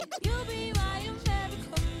You'll be my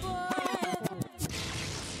American boy.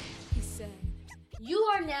 He said, you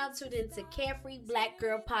are now tuned into Carefree Black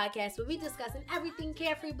Girl Podcast, where we discussing everything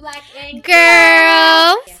Carefree Black and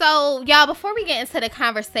Girl. So, y'all, before we get into the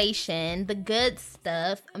conversation, the good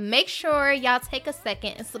stuff, make sure y'all take a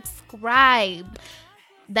second and subscribe.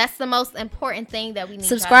 That's the most important thing that we need.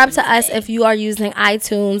 Subscribe to us if you are using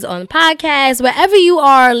iTunes on podcast. Wherever you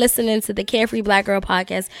are listening to the Carefree Black Girl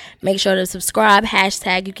Podcast, make sure to subscribe.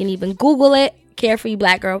 Hashtag, you can even Google it, Carefree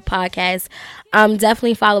Black Girl Podcast.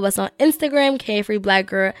 Definitely follow us on Instagram, Carefree Black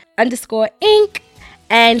Girl _Inc.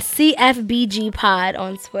 and CFBG Pod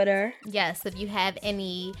on Twitter. Yes, if you have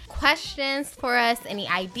any questions for us, any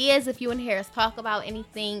ideas, if you want to hear us talk about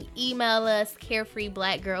anything, email us,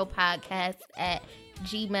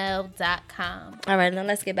 careefreeblackgirlpodcast@gmail.com. All right, now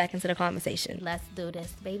let's get back into the conversation. Let's do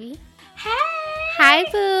this, baby. Hey! Hi, boo.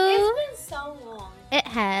 It's been so long. It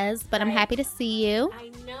has, but I'm happy to see you. I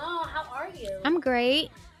know. How are you? I'm great.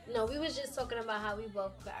 No, we was just talking about how we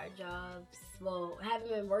both got our jobs. Well, haven't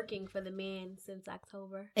been working for the man since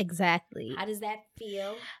October. Exactly. How does that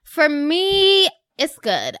feel? For me, it's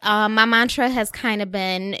good. My mantra has kind of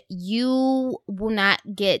been, you will not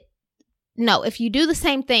get, no, if you do the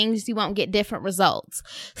same things, you won't get different results.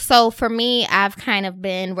 So for me, I've kind of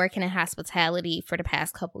been working in hospitality for the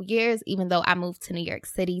past couple years, even though I moved to New York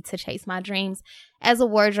City to chase my dreams as a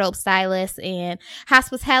wardrobe stylist. And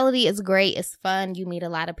hospitality is great. It's fun. You meet a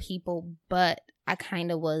lot of people, but I kind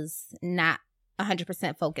of was not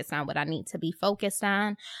 100% focused on what I need to be focused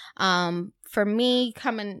on. For me,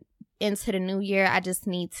 coming into the new year, I just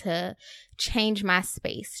need to change my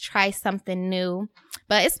space, try something new.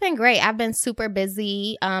 But it's been great. I've been super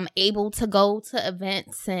busy, able to go to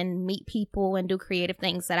events and meet people and do creative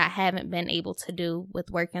things that I haven't been able to do with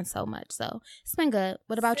working so much. So it's been good.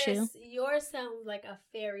 What about you? Yours sounds like a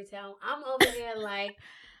fairy tale. I'm over here like,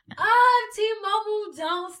 T-Mobile,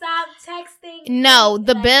 don't stop texting. No,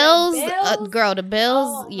 the like, bills, the bills? Girl, the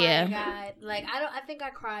bills, Oh yeah. my God. Like, I think I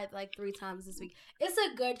cried like 3 times this week. It's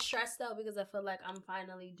a good stress though, because I feel like I'm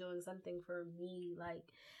finally doing something for me.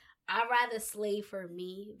 Like, I'd rather slave for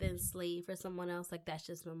me than slave for someone else. Like, that's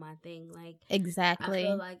just been my thing. Like, Exactly. I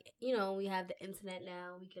feel like, we have the internet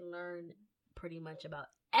now. We can learn pretty much about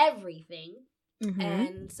everything. Mm-hmm.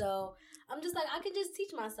 And so I'm just like, I can just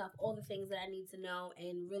teach myself all the things that I need to know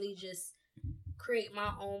and really just create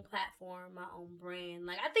my own platform, my own brand.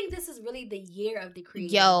 Like, I think this is really the year of the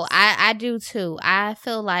creators. Yo, I do too. I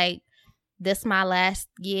feel like this my last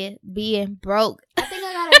year being broke. I think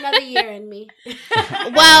I got another year in me.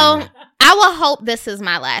 Well, I will hope this is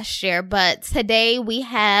my last year, but today we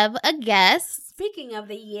have a guest. Speaking of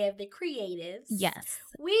the year of the creatives. Yes.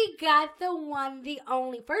 We got the one, the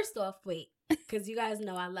only. First off, wait. Because you guys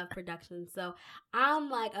know I love production. So I'm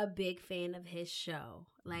like a big fan of his show.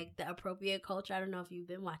 Like The Appropriate Culture. I don't know if you've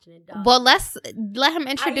been watching it, dog. Well, let him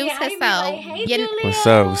introduce himself. Like, hey, Julian.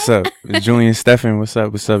 What's up? It's Julian Stephan. What's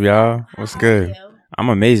up, y'all? What's good? I'm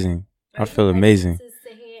amazing. I feel amazing. To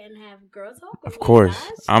sit here and have girl talk Of course.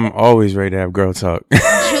 I'm always ready to have girl talk.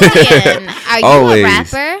 Julian, are you Always. a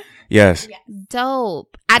rapper? Yes.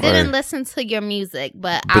 Dope. I didn't Right. listen to your music,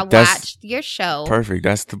 but I that's watched your show. Perfect.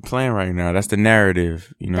 That's the plan right now. That's the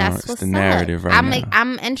narrative. That's it's what's the narrative right now.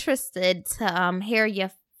 I'm interested to hear your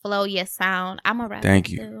flow, your sound. I'm a rapper.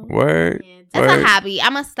 Thank you. too. Word. It's Word. a hobby.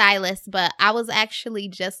 I'm a stylist, but I was actually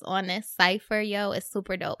just on this cypher, yo. It's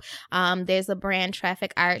super dope. There's a brand,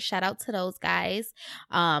 Traffic Art. Shout out to those guys.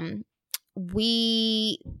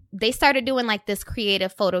 They started doing like this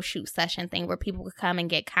creative photo shoot session thing where people could come and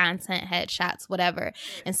get content, headshots, whatever.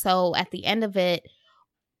 And so at the end of it,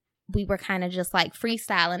 we were kind of just like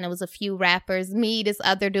freestyling. There was a few rappers, me, this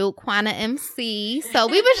other dude, Quana MC. So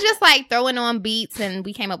we was just like throwing on beats, and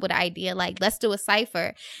we came up with an idea like, let's do a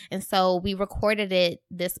cypher. And so we recorded it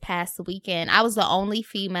this past weekend. I was the only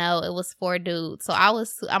female. It was 4 dudes. So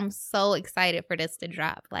I'm so excited for this to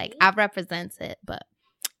drop. Like, I represent it, but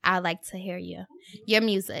I like to hear your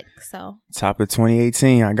music. So Top of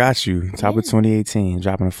 2018. I got you. Top of 2018.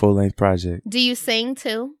 Dropping a full length project. do you sing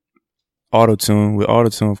too? Auto-tune. With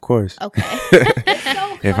auto-tune, of course. Okay. It's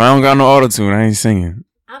so If funny. I don't got no auto-tune, I ain't singing.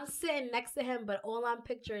 I'm sitting next to him, but all I'm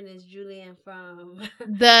picturing is Julian from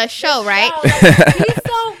The show, right? Like, he's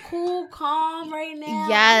so cool, calm right now.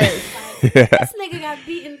 Yes. Like, this nigga got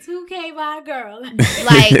beaten 2K by a girl.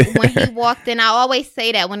 Like when he walked in, I always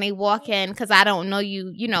say that when they walk in, because I don't know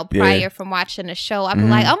you prior from watching the show. I'd be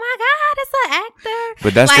like, oh my God, it's an actor.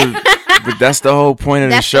 But that's but that's the whole point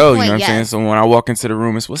of the show. You know what I'm saying? So when I walk into the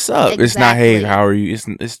room, it's what's up. Exactly. It's not, hey, how are you?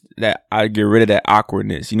 It's that I get rid of that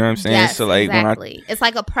awkwardness. You know what I'm saying? Yes, so like exactly. It's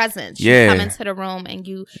like a presence. Yeah. You come into the room and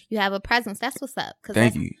you have a presence. That's what's up.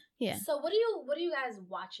 Thank you. Yeah. So what are you guys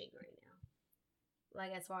watching right now?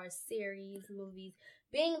 Like as far as series, movies,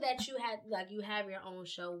 being that you have your own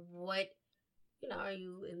show, what are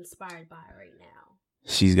you inspired by right now?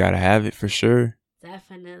 She's Gotta Have It for sure.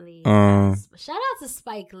 Definitely. Shout out to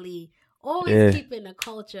Spike Lee. Always keeping the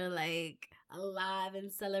culture like alive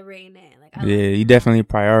and celebrating it. Like he definitely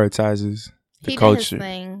prioritizes the culture.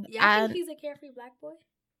 Yeah, I think he's a carefree black boy.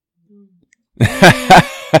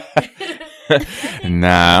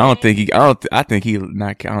 Nah, I don't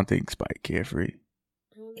think Spike carefree.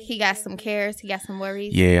 He got some cares. He got some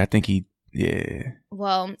worries. Yeah, I think yeah.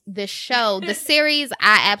 Well, the series,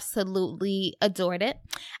 I absolutely adored it.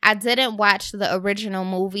 I didn't watch the original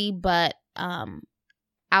movie, but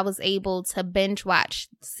I was able to binge watch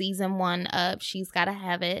season 1 of She's Gotta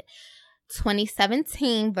Have It,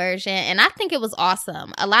 2017 version, and I think it was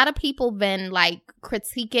awesome. A lot of people been like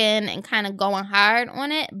critiquing and kind of going hard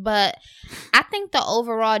on it, but I think the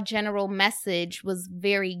overall general message was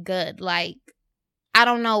very good. Like, I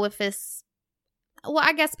don't know if it's, well,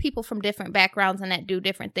 I guess people from different backgrounds and that do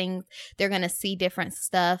different things, they're gonna see different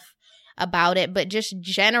stuff about it, but just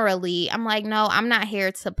generally, I'm like, no, I'm not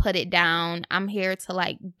here to put it down. I'm here to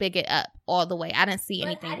like big it up all the way. I didn't see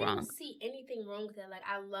anything wrong. I didn't see anything wrong with it. Like,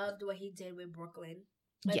 I loved what he did with Brooklyn.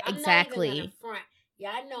 Like, yeah, I'm exactly. not even gonna front.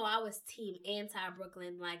 Yeah, I know I was team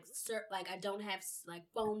anti-Brooklyn. Like, I don't have like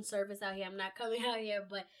phone service out here. I'm not coming out here,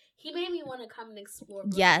 but he made me want to come and explore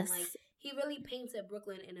Brooklyn. Yes. Like, he really painted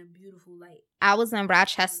Brooklyn in a beautiful light. I was in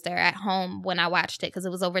Rochester at home when I watched it because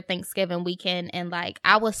it was over Thanksgiving weekend. And like,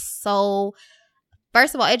 I was so,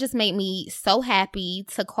 first of all, it just made me so happy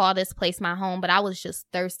to call this place my home. But I was just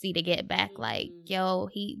thirsty to get back. Like, yo,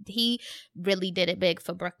 he really did it big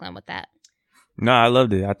for Brooklyn with that. No, I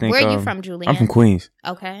loved it. I think. Where are you from, Julian? I'm from Queens.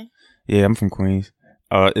 Okay. Yeah, I'm from Queens.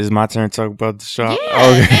 Is my turn to talk about the show?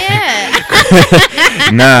 Yeah,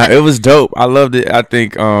 yeah. Nah, it was dope. I loved it. I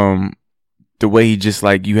think the way he just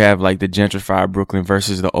like, you have like the gentrified Brooklyn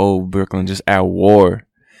versus the old Brooklyn just at war,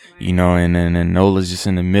 and then Nola's just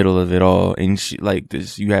in the middle of it all, and she like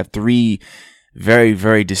this. You have 3 very,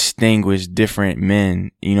 very distinguished different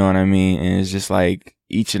men. You know what I mean? And it's just like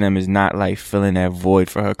each of them is not like filling that void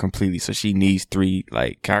for her completely. So she needs 3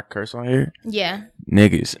 like, can I curse on here? Yeah.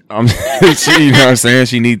 Niggas. You know what I'm saying?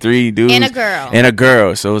 She need 3 dudes and a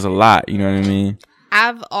girl. So it was a lot. You know what I mean?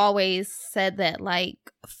 I've always said that, like,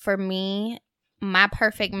 for me, my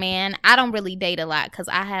perfect man, I don't really date a lot because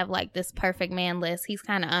I have like this perfect man list. He's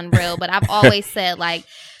kind of unreal, but I've always said like,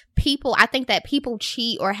 I think that people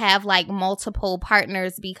cheat or have like multiple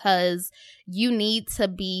partners because you need to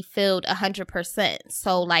be filled 100%.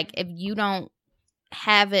 So like, if you don't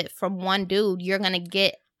have it from one dude, you're gonna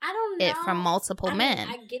get it from multiple men.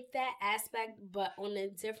 I get that aspect, but on a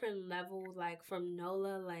different level, like from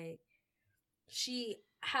Nola, like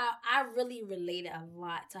I really related a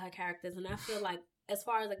lot to her characters, and I feel like as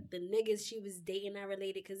far as like the niggas she was dating, I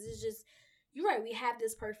related because it's just, you're right, we have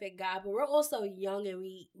this perfect guy, but we're also young and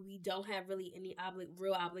we don't have really any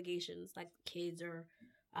real obligations like kids or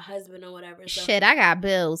a husband or whatever. So, shit, I got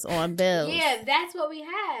bills on bills. Yeah, that's what we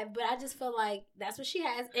have, but I just feel like that's what she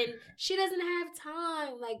has, and she doesn't have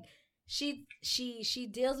time. Like, she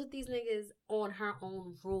deals with these niggas on her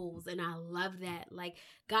own rules, and I love that. Like,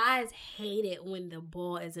 guys hate it when the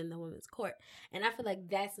ball is in the women's court, and I feel like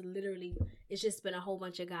that's literally, it's just been a whole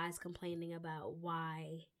bunch of guys complaining about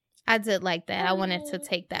why. I did like that. I wanted to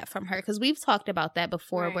take that from her because we've talked about that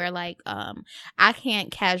before, right, where like I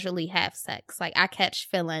can't casually have sex. Like, I catch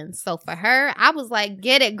feelings. So for her, I was like,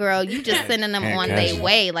 get it, girl. You just sending them on their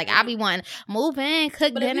way. Like, I be wanting move in,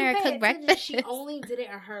 cook dinner, cook breakfast. She only did it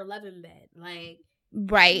in her 11 bed. Like,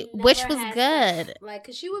 right, which was good. Sex. Like,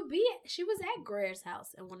 cause she was at Greer's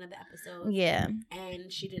house in one of the episodes. Yeah,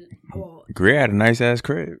 and she didn't. Well, Greer had a nice ass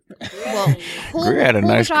crib. Well, who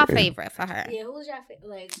was your favorite for her? Yeah, who was your favorite?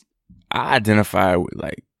 Like, I identify with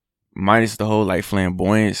like, minus the whole like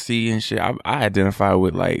flamboyancy and shit. I identify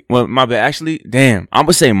with like, well, my bad. Actually, damn, I'm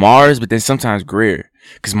gonna say Mars, but then sometimes Greer,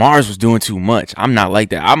 cause Mars was doing too much. I'm not like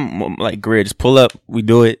that. I'm like Greer. Just pull up, we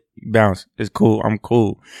do it, bounce. It's cool. I'm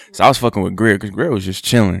cool. So I was fucking with Greer because Greer was just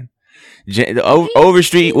chilling.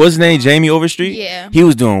 Overstreet, what's his name? Jamie Overstreet. Yeah, he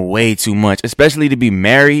was doing way too much, especially to be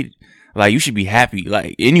married. Like, you should be happy.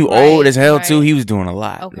 Like, and you old as hell, too. He was doing a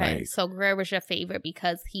lot. Okay, like, so Greer was your favorite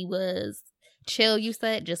because he was chill, you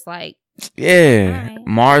said? Just like... Yeah. Right.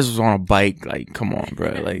 Mars was on a bike. Like, come on,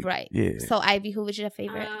 bro. Like, right. Yeah. So, Ivy, who was your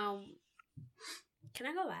favorite? Can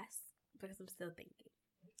I go last? Because I'm still thinking.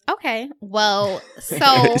 Okay. Well,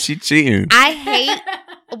 so... She cheating. I hate...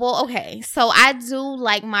 Well, okay. So, I do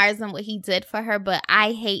like Mars and what he did for her, but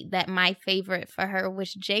I hate that my favorite for her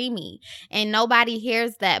was Jamie. And nobody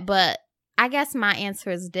hears that, but I guess my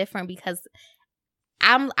answer is different because...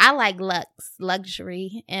 I like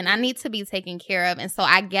luxury, and I need to be taken care of, and so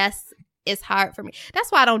I guess it's hard for me.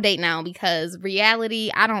 That's why I don't date now, because reality,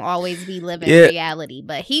 I don't always be living reality.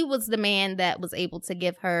 But he was the man that was able to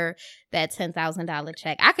give her that $10,000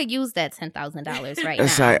 check. I could use that $10,000 right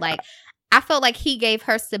now. Like, I felt like he gave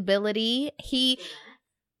her stability.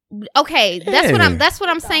 Okay, that's what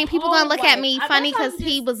I'm saying. People gonna look at me funny because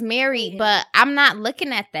he was married, but I'm not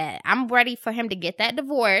looking at that. I'm ready for him to get that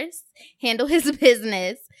divorce, handle his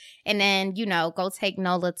business, and then, you know, go take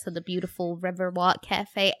Nola to the beautiful Riverwalk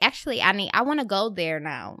Cafe. Actually, I want to go there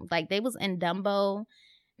now. Like, they was in Dumbo,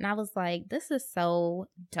 and I was like, this is so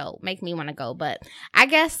dope. Make me want to go. But I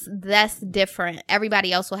guess that's different.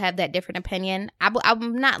 Everybody else will have that different opinion.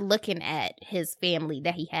 I'm not looking at his family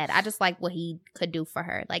that he had. I just like what he could do for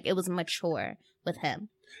her. Like, it was mature with him.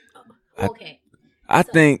 Okay. I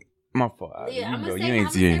think... My fault. Yeah, you go. You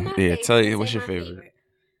ain't see. Yeah, tell you what's your favorite.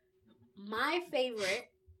 My favorite...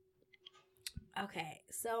 Okay,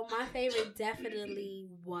 so my favorite definitely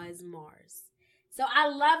was Mars. So I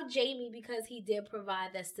love Jamie because he did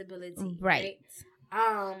provide that stability. Right.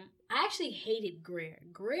 I actually hated Greer.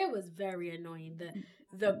 Greer was very annoying.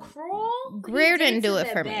 The crawl. Greer didn't do it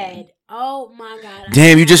for me. Oh my God.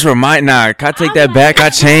 Damn, you just remind. Nah, can I take that back? I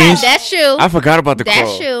changed. That's you. I forgot about the crawl.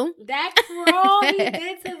 That's you. That crawl he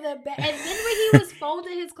did to the bed. And then when he was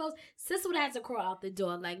folding his clothes, sis would have to crawl out the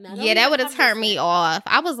door. Like, no, yeah, that would have turned me off.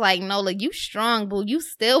 I was like, Nola, you strong, boo. You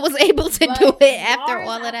still was able to do it after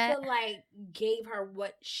all of that. I feel like gave her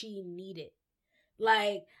what she needed.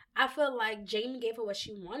 Like, I feel like Jamie gave her what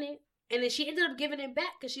she wanted. And then she ended up giving it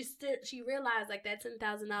back because she realized, like, that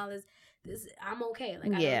 $10,000, I'm okay.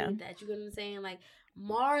 Like, I don't need that. You know what I'm saying? Like,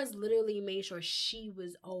 Mars literally made sure she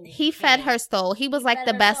was okay. He fed her soul. He was like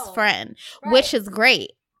the best friend, which is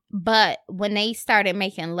great. But when they started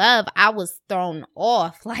making love, I was thrown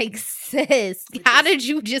off. Like, sis, how did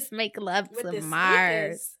you just make love to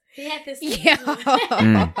Mars? He had this.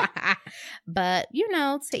 But, you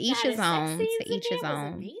know, to each his own. To each his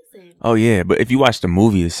own. Amazing. Oh, yeah. But if you watch the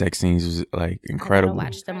movie, the sex scenes was, like, incredible. I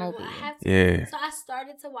watch the movie. Yeah. So I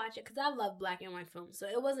started to watch it because I love black and white films. So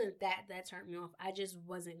it wasn't that turned me off. I just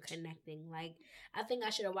wasn't connecting. Like, I think I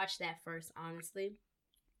should have watched that first, honestly,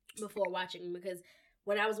 before watching, because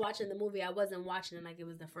when I was watching the movie, I wasn't watching it like it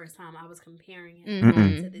was the first time. I was comparing it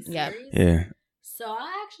to this series. Yeah. So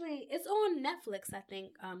it's on Netflix, I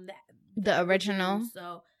think. The original.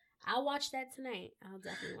 So I'll watch that tonight. I'll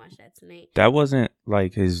definitely watch that tonight. That wasn't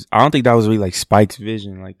like his. I don't think that was really like Spike's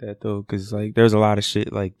vision like that though, because like there's a lot of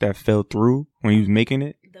shit like that fell through when he was making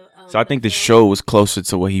it. So I think the show was closer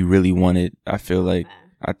to what he really wanted. I feel like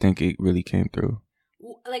I think it really came through.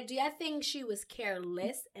 Like, do you think she was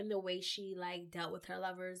careless in the way she like dealt with her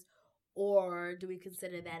lovers, or do we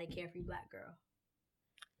consider that a carefree black girl?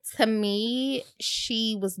 To me,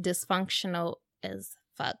 she was dysfunctional as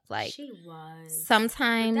fuck. Like, she was.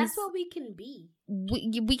 Sometimes but that's what we can be.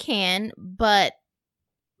 We can, but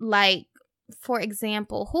like, for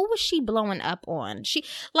example, who was she blowing up on? She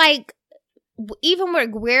like. Even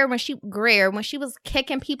with Greer, when she was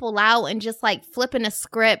kicking people out and just like flipping the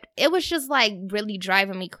script, it was just like really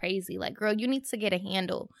driving me crazy. Like, girl, you need to get a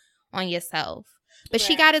handle on yourself. But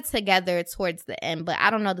she got it together towards the end. But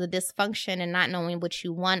I don't know, the dysfunction and not knowing what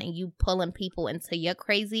you want and you pulling people into your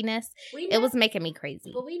craziness, it was making me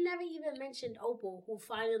crazy. But we never even mentioned Opal, who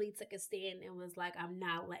finally took a stand and was like, I'm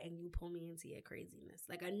not letting you pull me into your craziness.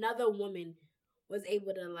 Like, another woman was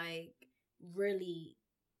able to like really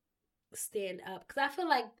stand up, because I feel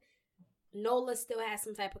like Nola still has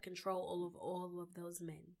some type of control over all of those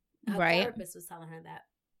men. Her therapist was telling her that.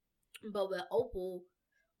 But with Opal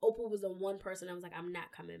was the one person that was like, I'm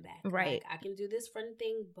not coming back. Right. Like, I can do this friend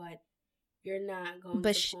thing, but you're not going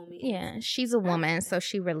to pull me. Yeah, she's a woman, so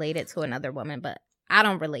she related to another woman, but I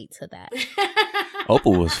don't relate to that.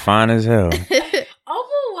 Opal was fine as hell. Opal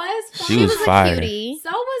was fine. She was fire. Cutie. So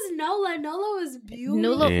was Nola. Nola was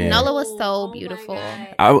beautiful. Nola was so beautiful.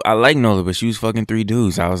 I like Nola, but she was fucking 3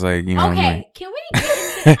 dudes. I was like, you know. Okay, can we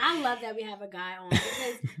get into I love that we have a guy on,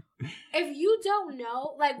 because if you don't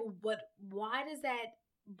know, like, why does that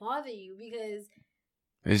bother you? Because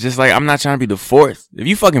It's just like I'm not trying to be the fourth. If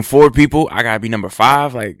you fucking 4 people, I gotta be number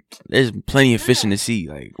 5. Like, there's plenty of fish in the sea.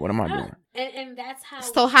 Like, what am I doing? And that's how.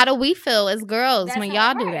 So how do we feel as girls when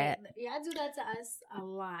y'all do that? Y'all do that to us a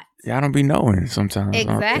lot. Y'all don't be knowing sometimes.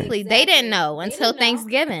 Exactly. They didn't know until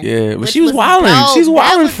Thanksgiving. Yeah, but she was wilding. She's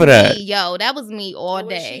wilding for that. Yo, that was me all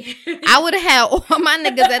day. I would have had all my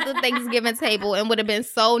niggas at the Thanksgiving table and would have been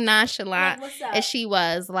so nonchalant as she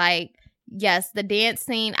was. Like, yes, the dance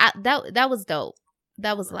scene. That was dope.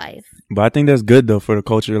 That was life. But I think that's good though for the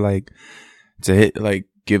culture, like to hit, like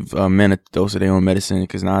give men a dose of their own medicine,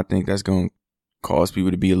 because now I think that's gonna cause people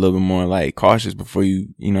to be a little bit more like cautious before you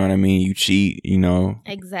know what I mean, you cheat, you know.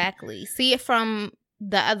 Exactly. See it from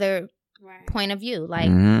the other point of view, like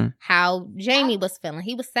how Jamie was feeling.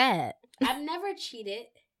 He was sad. I've never cheated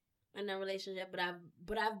in a relationship, but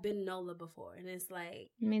I've been Nola before, and it's like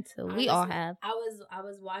me too. Honestly, we all have. I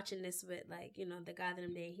was watching this with like the guy that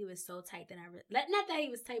I'm dating. He was so tight that not that he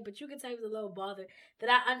was tight, but you could tell he was a little bothered that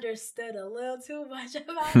I understood a little too much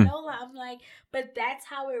about Nola. I'm like, but that's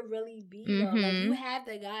how it really be. Though. Like you have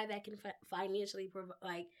the guy that can financially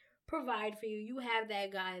provide for you. You have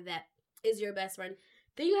that guy that is your best friend.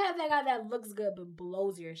 Then you have that guy that looks good but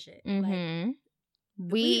blows your shit. Like,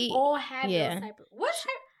 we all have those type of what's her.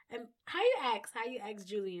 And how you ask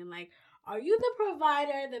Julian, like, are you the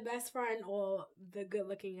provider, the best friend, or the good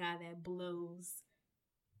looking guy that blows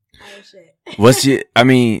our shit? I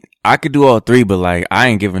mean, I could do all 3, but like I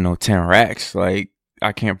ain't giving no 10 racks. Like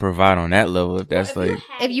I can't provide on that level if that's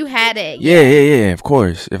if you had it. Yeah, of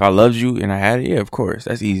course. If I loved you and I had it, yeah, of course.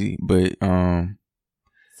 That's easy. But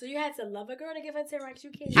so you had to love a girl to give her 10 racks?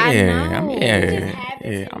 You can't.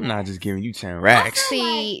 Yeah, I'm not just giving you 10 racks.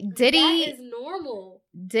 See, like Diddy that is normal.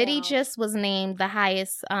 Diddy just was named the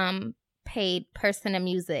highest paid person in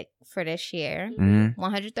music for this year.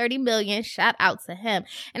 130 million. Shout out to him.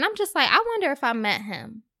 And I'm just like, I wonder if I met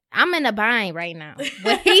him. I'm in a bind right now.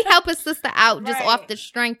 Would he help his sister out just off the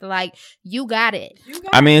strength? Like, you got it.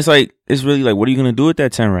 I mean, it's really like, what are you gonna do with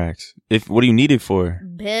that 10 racks? What do you need it for?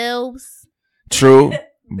 Bills. True.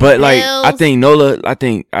 But like, I think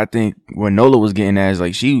what Nola was getting at is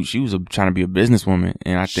like she was trying to be a businesswoman,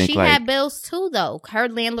 and I think she had bills too though. Her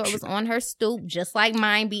landlord was on her stoop, just like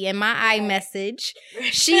mine be in my iMessage.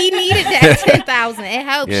 She needed that 10,000. It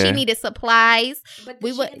helped. Yeah. She needed supplies. But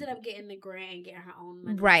she ended up getting the grant and getting her own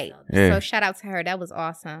money. Right. So shout out to her. That was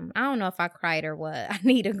awesome. I don't know if I cried or what. I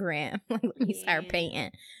need a grant. Let me start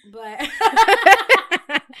painting. But.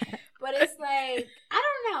 But it's like, I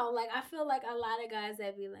don't know. Like, I feel like a lot of guys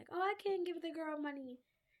that be like, oh, I can't give the girl money.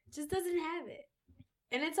 Just doesn't have it.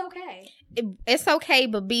 And it's okay. It's okay,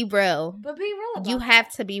 but be real. But be real about You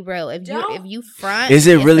have to be real. If you front. Is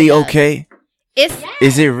it really okay?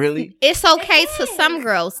 Is it really? It's okay to some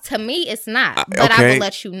girls. To me, it's not. But I will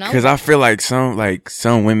let you know. Because I feel like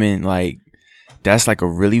some women, like, that's like a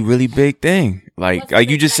really, really big thing. Like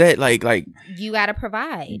you just said, like you gotta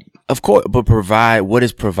provide. Of course, but provide. What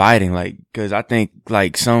is providing? Like, because I think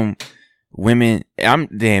like some women.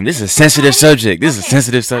 This is a sensitive subject. This is a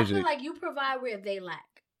sensitive subject. I feel like you provide where they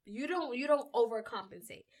lack. You don't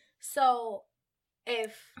overcompensate. So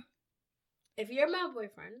if you're my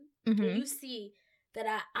boyfriend and you see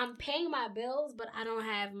that I'm paying my bills, but I don't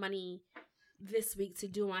have money this week to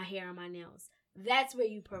do my hair and my nails, that's where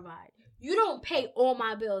you provide. You don't pay all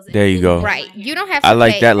my bills. There you go. Right. You don't have to I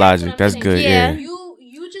like that logic. That's good. Yeah.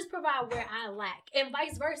 You just provide where I lack. And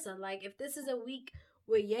vice versa. Like, if this is a week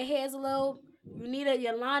where your hair's a little,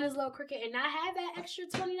 your line is a little crooked, and I have that extra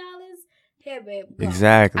 $20, here, babe. Go.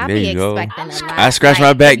 Exactly. There you go. I scratch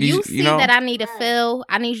my back. You see know? That I need a fill.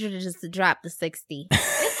 I need you to just drop the 60.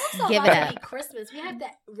 It's also Give it up. Christmas. We have to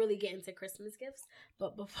really get into Christmas gifts.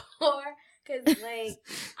 But before, because like,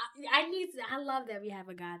 I love that we have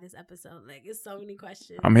a guy this episode. Like, it's so many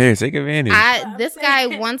questions. I'm here. Take advantage. This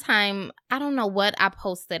guy, one time, I don't know what I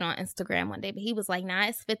posted on Instagram one day, but he was like, nah,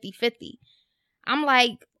 it's 50-50. I'm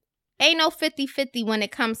like, ain't no 50-50 when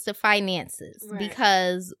it comes to finances,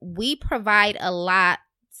 because we provide a lot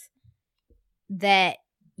that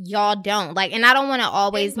y'all don't. Like, and I don't want to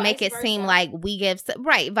always make it seem like we give,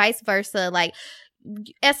 vice versa. Like,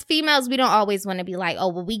 as females, we don't always want to be like, oh,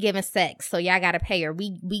 well, we giving sex, so y'all gotta pay her.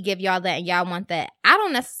 We give y'all that and y'all want that. I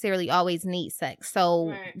don't necessarily always need sex.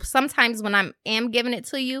 So sometimes when I am giving it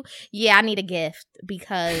to you, I need a gift,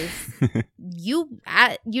 because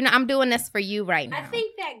I'm doing this for you right now. I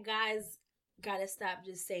think that guys gotta stop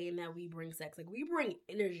just saying that we bring sex. Like, we bring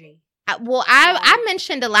energy. I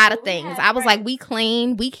mentioned a lot of things. I was like, we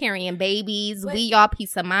clean, we carrying babies, we y'all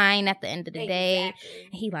peace of mind at the end of the day. And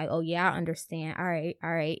he like, oh yeah, I understand. All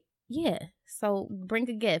right. Yeah. So bring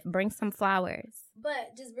a gift, bring some flowers.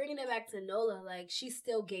 But just bringing it back to Nola, like, she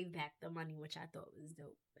still gave back the money, which I thought was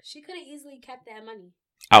dope. She could have easily kept that money.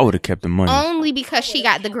 I would have kept the money. Only because she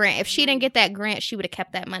got the grant. If she didn't get that grant, she would have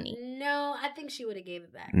kept that money. No, I think she would have gave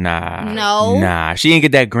it back. Nah, she didn't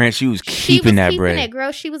get that grant. She was keeping that bread. It,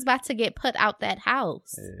 girl. She was about to get put out that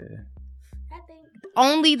house. Yeah. I think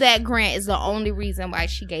only that grant is the only reason why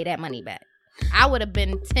she gave that money back. I would have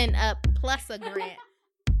been 10 up plus a grant.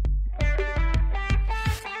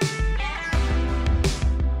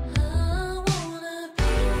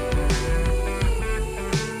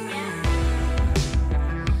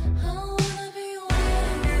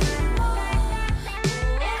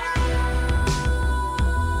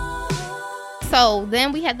 So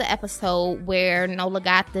then we had the episode where Nola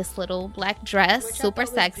got this little black dress, super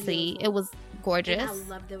sexy. It was gorgeous. And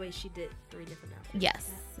I love the way she did 3 different outfits.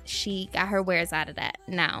 Yes, she got her wares out of that.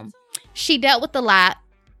 Now, she dealt with a lot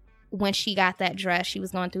when she got that dress. She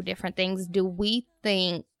was going through different things. Do we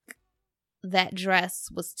think that dress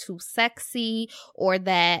was too sexy, or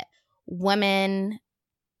that women...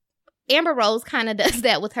 Amber Rose kind of does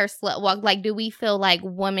that with her slut walk. Like, do we feel like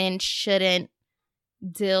women shouldn't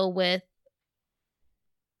deal with...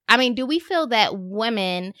 do we feel that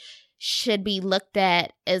women should be looked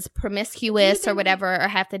at as promiscuous or whatever, or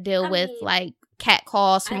have to deal with like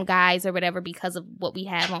catcalls from guys or whatever because of what we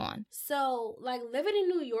have on? So, like, living in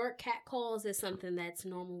New York, catcalls is something that's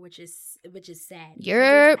normal, which is sad.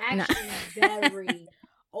 You're it's actually very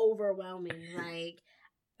overwhelming. Like,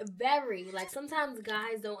 sometimes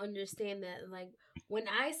guys don't understand that. Like, when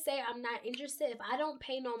I say I'm not interested, if I don't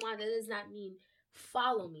pay no mind, that does not mean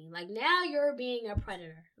follow me. Like, now you're being a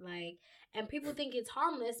predator. Like, and people think it's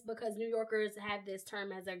harmless because New Yorkers have this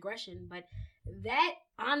term as aggression, but that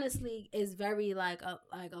honestly is very like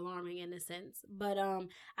alarming in a sense. But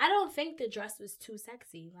I don't think the dress was too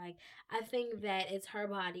sexy. Like, I think that it's her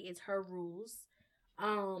body, it's her rules.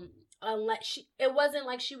 Unless it wasn't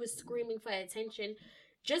like she was screaming for attention.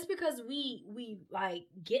 Just because we like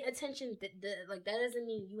get attention, that doesn't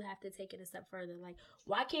mean you have to take it a step further. Like,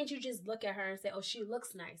 why can't you just look at her and say, "Oh, she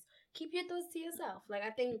looks nice"? Keep your thoughts to yourself. Like,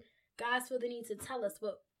 I think guys feel the need to tell us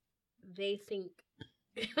what they think.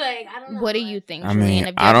 Like, I don't know. What do you think, Julian?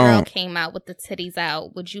 If your girl came out with the titties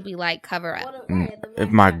out, would you be like, cover up?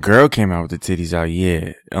 If my girl came out with the titties out,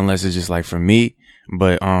 yeah. Unless it's just like for me,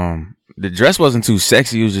 but the dress wasn't too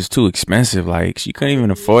sexy. It was just too expensive. Like, she couldn't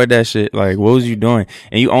even afford that shit. Like, what was you doing?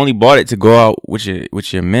 And you only bought it to go out with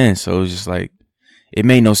your men. So it was just like, it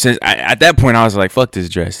made no sense. At that point, I was like, fuck this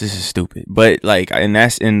dress. This is stupid. But like, and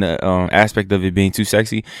that's in the aspect of it being too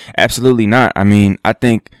sexy. Absolutely not. I mean, I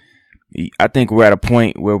think we're at a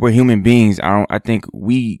point where we're human beings. I think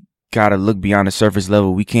we gotta look beyond the surface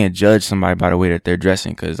level. We can't judge somebody by the way that they're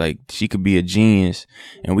dressing. Cause like, she could be a genius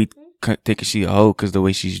and we think she a hoe because the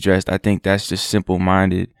way she's dressed. I think that's just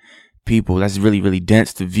simple-minded people. That's really, really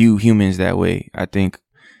dense to view humans that way. I think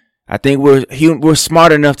we're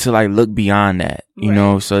smart enough to like look beyond that, you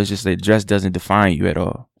know. So it's just that dress doesn't define you at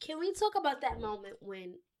all. Can we talk about that moment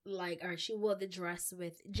when she wore the dress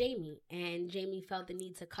with Jamie, and Jamie felt the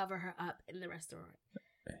need to cover her up in the restaurant?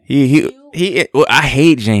 Well, I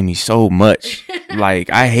hate Jamie so much. Like,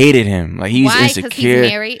 I hated him. Like, he's insecure. 'Cause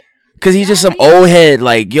he's married? Cause he's just some old head,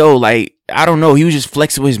 like, yo, like, I don't know. He was just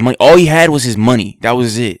flexing with his money. All he had was his money. That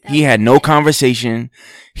was it. He had no conversation.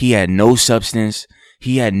 He had no substance.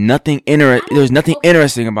 He had nothing there was nothing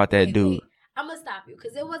interesting about that dude. Wait. I'm gonna stop you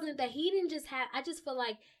because it wasn't that he didn't just have. I just feel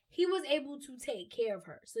like he was able to take care of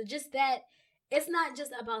her. So just that, it's not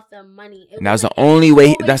just about the money. That's the only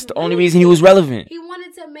way. That's the only reason he was relevant. He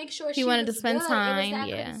wanted to make sure he wanted to spend good. time. It was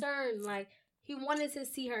that concern. Like, he wanted to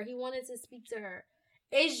see her. He wanted to speak to her.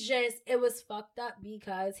 It's just, it was fucked up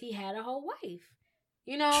because he had a whole wife,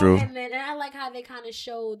 you know? True. And I like how they kind of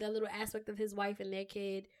showed that little aspect of his wife and their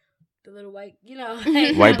kid, the little white, you know.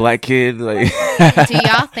 Like, white black kid. Like, do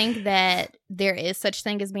y'all think that there is such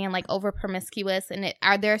thing as being like over promiscuous? And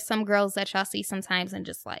are there some girls that y'all see sometimes and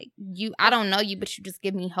just like, I don't know you, but you just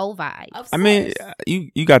give me hoe vibes? I mean,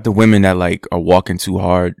 you got the women that like are walking too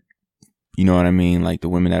hard. You know what I mean? Like, the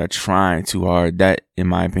women that are trying too hard, that, in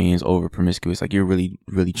my opinion, is over promiscuous. Like, you're really,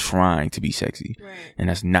 really trying to be sexy. Right. And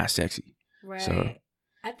that's not sexy. Right. So,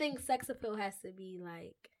 I think sex appeal has to be,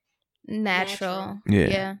 like, natural.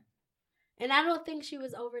 Yeah. And I don't think she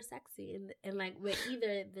was over sexy in like, with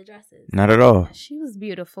either the dresses. Not at all. She was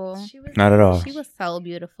beautiful. Not at all. She was so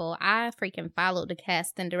beautiful. I freaking followed the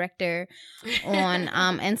casting director on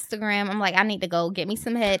Instagram. I'm like, I need to go get me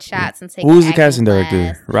some headshots and take. Who's the casting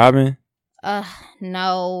director? Robin?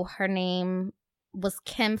 No, her name was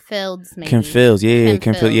Kim Fields. Maybe Kim Fields, yeah.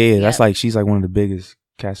 Kim Fields, yeah. That's like, she's like one of the biggest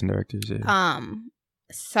casting directors. Yeah.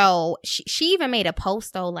 So she even made a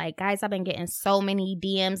post though, like, guys, I've been getting so many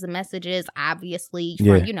DMs and messages, obviously,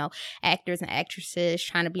 from, you know, actors and actresses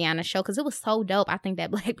trying to be on the show, because it was so dope. I think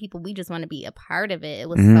that Black people, we just want to be a part of it. It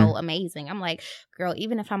was so amazing. I'm like, girl,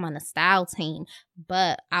 even if I'm on the style team,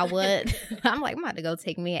 but I would, I'm like, I'm about to go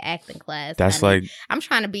take me an acting class. That's honey. like, I'm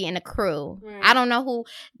trying to be in a crew. Right. I don't know who.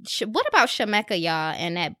 What about Shemeka, y'all,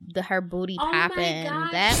 and her booty popping?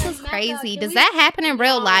 That was Shemeka. crazy. Does that happen in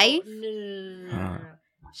real life? No.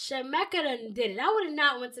 Shemeka done did it. I would have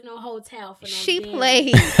not went to no hotel for no She damn.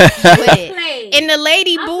 played. She played. In the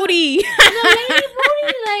lady booty. In the lady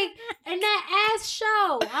booty, like, in that ass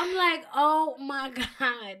show. I'm like, oh my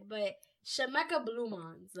God. But Shemeka blew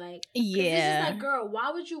mines. Like, Yeah. It's just like, girl,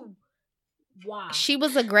 why would you? Why? She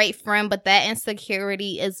was a great friend, but that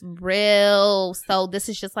insecurity is real. So this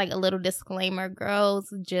is just like a little disclaimer,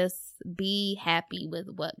 girls. Just be happy with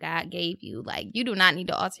what God gave you. Like, you do not need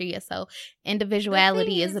to alter yourself.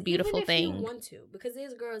 Individuality is a beautiful even if thing. You want to, because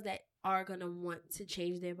there's girls that are gonna want to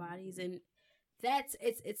change their bodies, and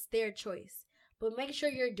it's their choice. But make sure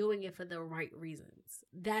you're doing it for the right reasons.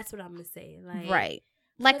 That's what I'm gonna say. Like, right.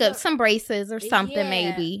 Like some braces or something,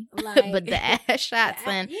 maybe. Like, but the ass shots,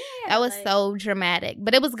 and that was like, so dramatic.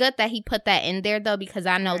 But it was good that he put that in there, though, because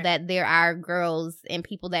I know that there are girls and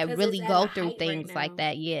people that really go through things like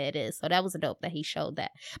that. Yeah, it is. So that was dope that he showed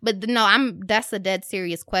that. But no, that's a dead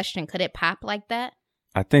serious question. Could it pop like that?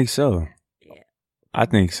 I think so. Yeah. I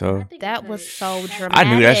think so. That was so dramatic. I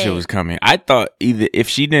knew that shit was coming. I thought either if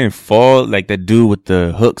she didn't fall, like the dude with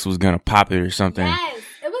the hooks was gonna pop it or something. Yes,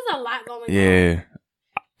 it was a lot going on. Yeah.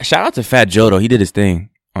 Shout out to Fat Joe though. He did his thing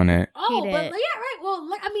on that. Oh, but yeah, right. Well,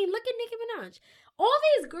 look at Nicki Minaj. All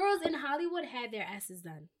these girls in Hollywood had their asses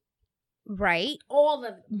done. Right. All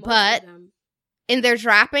of them. But and they're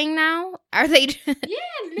dropping now? Are they?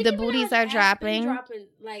 Yeah, the booties are dropping.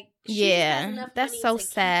 Like, yeah, that's so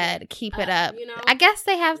sad. Keep it up. You know? I guess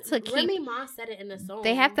they have to keep. Remy Ma said it in the song.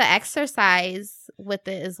 They have to exercise with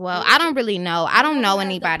it as well. I don't really know. I don't know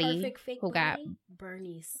anybody who got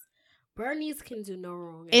Bernice can do no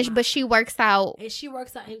wrong. But she works out. And she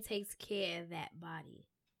works out and takes care of that body.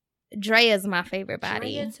 Drea is my favorite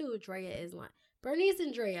body. Drea too. Drea is one. Bernice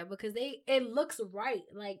and Drea, because it looks right.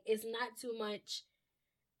 Like, it's not too much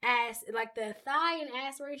ass. Like, the thigh and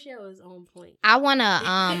ass ratio is on point. I wanna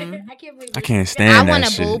I can't stand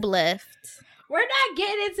that shit. Boob lift. We're not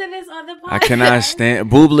getting into this on the podcast. I cannot stand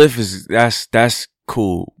boob lift. That's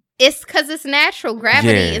cool. It's because it's natural.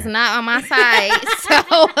 Gravity is not on my side.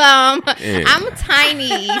 So I'm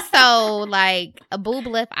tiny. So like a boob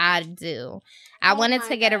lift, I do. I wanted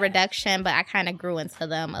to get a reduction, but I kind of grew into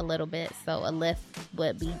them a little bit. So a lift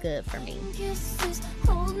would be good for me.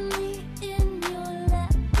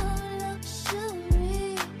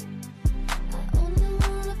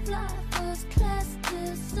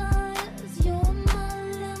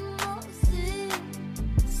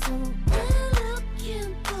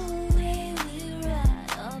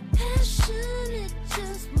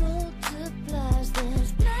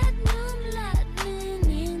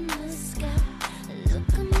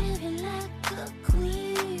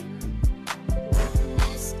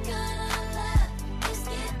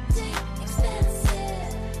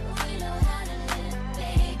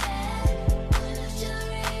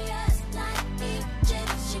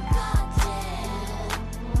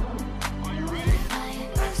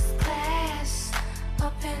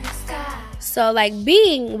 So, like,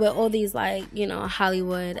 being with all these, like, you know,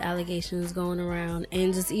 Hollywood allegations going around,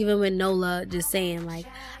 and just even with Nola just saying, like,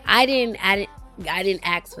 I didn't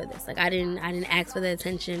ask for this. Like, I didn't ask for the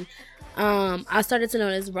attention. I started to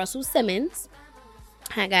notice Russell Simmons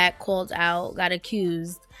had got called out, got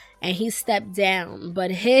accused, and he stepped down.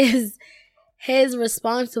 But his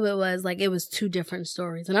response to it was, like, it was two different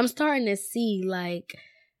stories. And I'm starting to see, like,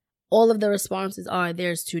 all of the responses are,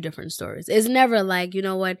 there's two different stories. It's never like, you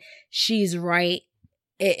know what, she's right.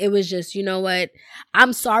 It was just, you know what,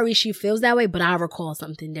 I'm sorry she feels that way, but I recall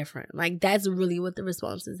something different. Like, that's really what the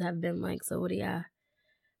responses have been like. So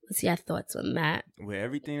what's your thoughts on that? With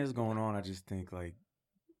everything that's going on, I just think, like,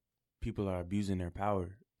 people are abusing their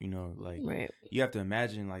power. You know, like, You have to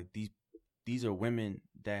imagine, like, these are women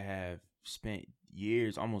that have spent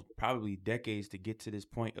years, almost probably decades, to get to this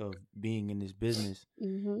point of being in this business,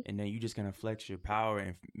 and then you just gonna flex your power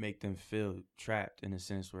and make them feel trapped in a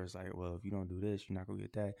sense where it's like, well, if you don't do this, you're not gonna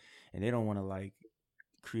get that, and they don't want to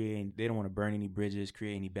they don't want to burn any bridges,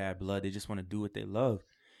 create any bad blood. They just want to do what they love,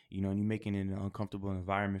 you know, and you're making it an uncomfortable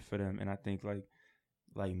environment for them. And I think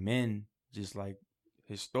like men just, like,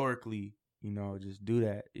 historically, you know, just do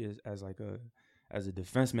that as a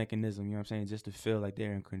defense mechanism, you know what I'm saying? Just to feel like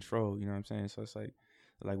they're in control, you know what I'm saying? So it's like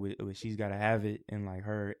like with she's gotta have it, and like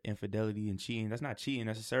her infidelity and cheating. That's not cheating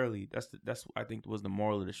necessarily. That's I think was the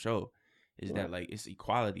moral of the show. Is that like it's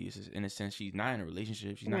equality? It's just, in a sense, she's not in a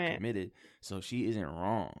relationship, she's not committed, so she isn't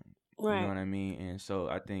wrong. You know what I mean? And so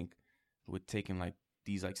I think with taking like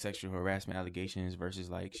these like sexual harassment allegations versus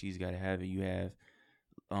like she's gotta have it, you have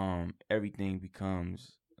everything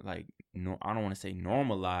becomes like no, I don't want to say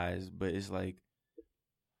normalized, but it's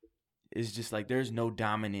just like there's no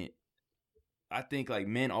dominant. I think like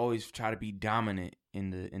men always try to be dominant in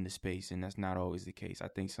the space, and that's not always the case. I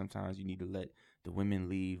think sometimes you need to let the women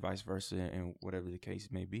lead, vice versa, and whatever the case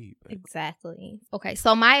may be. But. Exactly. Okay,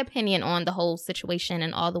 so my opinion on the whole situation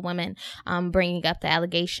and all the women bringing up the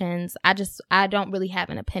allegations, I don't really have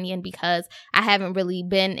an opinion because I haven't really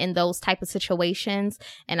been in those type of situations,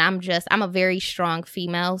 and I'm a very strong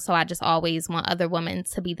female, so I just always want other women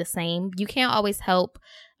to be the same. You can't always help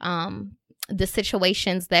the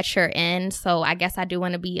situations that you're in, so I guess I do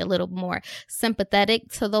want to be a little more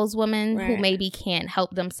sympathetic to those women who maybe can't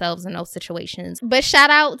help themselves in those situations. But shout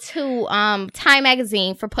out to Time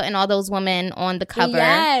Magazine for putting all those women on the cover.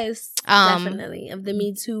 Yes, definitely, of the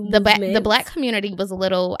Me Too movement. The black community was a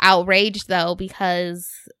little outraged though, because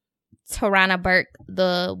Tarana Burke,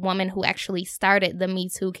 the woman who actually started the Me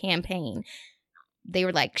Too campaign, they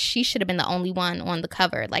were like, she should have been the only one on the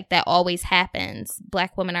cover. Like, that always happens.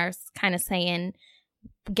 Black women are kind of saying,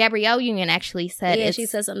 Gabrielle Union actually said, yeah, she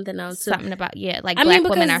said something else. Something about, black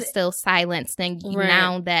women are still silenced. And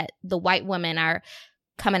now that the white women are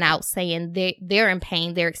coming out saying they're in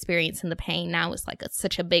pain, they're experiencing the pain, now it's like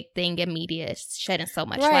such a big thing, and media is shedding so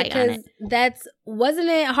much light on it. Wasn't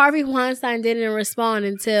it Harvey Weinstein didn't respond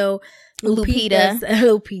until Lupita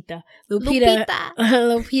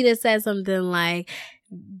said something like,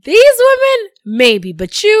 these women maybe,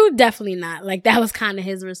 but you definitely not. Like, that was kind of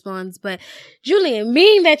his response. But Julian,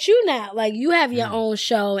 being that you now, like, you have your own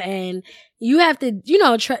show and you have to,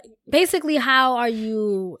 basically, how are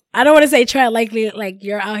you, I don't want to say tread likely, like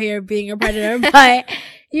you're out here being a predator, but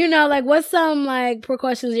like, what's some like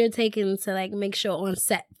precautions you're taking to like make sure on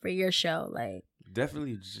set for your show? Like,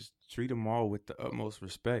 definitely just treat them all with the utmost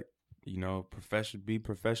respect. Be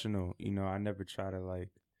professional. I never try to like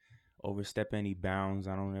overstep any bounds.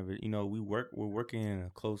 I don't ever, we're working in a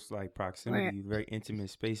close like proximity, very intimate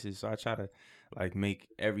spaces. So I try to like make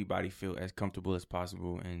everybody feel as comfortable as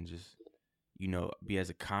possible and just, be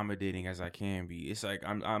as accommodating as I can be. It's like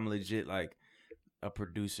I'm legit like a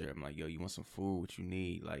producer. I'm like, yo, you want some food? What you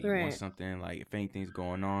need? Like, you want something? Like, if anything's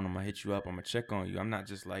going on, I'm gonna hit you up. I'm gonna check on you. I'm not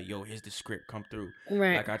just like, yo, here's the script, come through.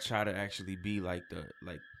 Like, I try to actually be like the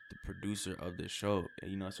producer of the show.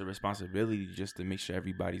 It's a responsibility just to make sure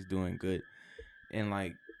everybody's doing good, and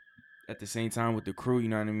like at the same time with the crew, you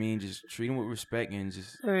know what I mean, just treat them with respect and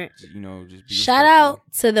just just be shout out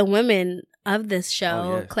to the women of this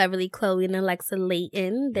show, Cleverly Chloe and Alexa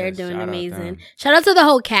Layton. They're doing amazing. Shout out to the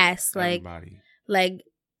whole cast. Everybody. Like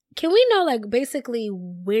can we know like basically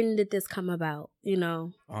when did this come about?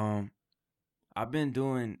 I've been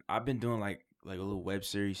doing like a little web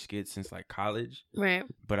series skit since like college. Right.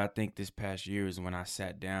 But I think this past year is when I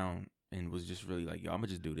sat down and was just really like, yo, I'm gonna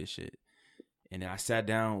just do this shit. And then I sat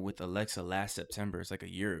down with Alexa last September. It's like a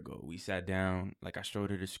year ago. We sat down, like I showed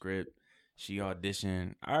her the script. She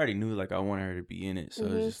auditioned. I already knew like I wanted her to be in it. So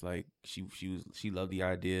it was just like she loved the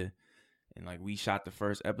idea. And like we shot the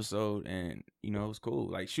first episode and it was cool.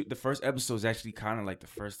 Like the first episode is actually kind of like the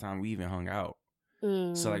first time we even hung out.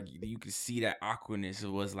 So like you could see that awkwardness.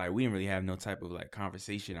 It was like we didn't really have no type of like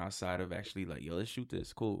conversation outside of actually like, yo, let's shoot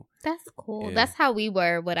this. Cool. That's cool. Yeah. That's how we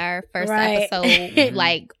were with our first episode.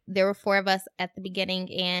 Like there were 4 of us at the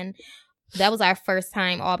beginning, and that was our first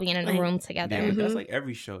time all being in a room together. Yeah, that's like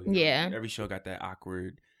every show. Yeah, every show got that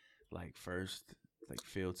awkward like first like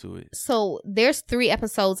feel to it. So there's 3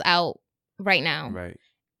 episodes out right now. Right.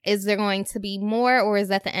 Is there going to be more, or is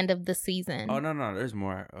that the end of the season? Oh, no, there's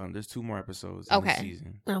more. There's 2 more episodes in the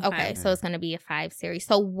season. Okay, so it's going to be a 5 series.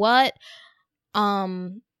 So what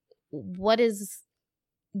is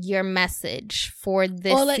your message for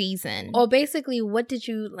this season? Or basically, what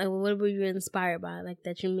were you inspired by, like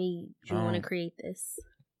that you made you want to create this?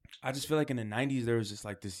 I just feel like in the 90s, there was just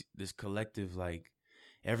like this collective, like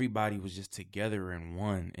everybody was just together and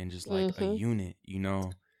one and just like a unit,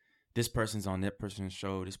 This person's on that person's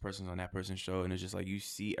show, this person's on that person's show, and it's just like you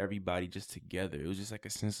see everybody just together. It was just like a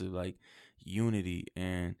sense of like unity,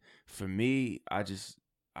 and for me, I just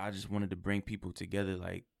wanted to bring people together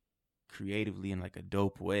like creatively in like a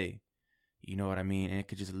dope way. You know what I mean? And it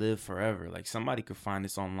could just live forever. Like somebody could find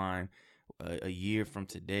this online a year from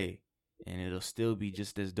today, and it'll still be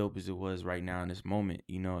just as dope as it was right now in this moment.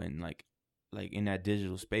 And like in that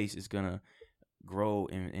digital space, it's gonna grow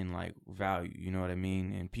in like value. You know what I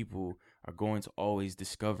mean? And people are going to always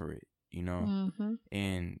discover it. You know,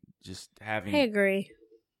 and just having. I agree.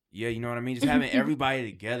 Yeah, you know what I mean? Just having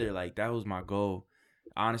everybody together, like, that was my goal.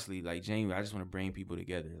 Honestly, like, Jamie, I just want to bring people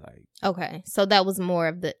together. Like, okay, so that was more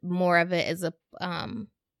of it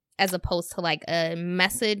as opposed to like a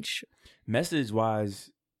message. Message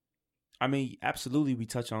wise, I mean, absolutely, we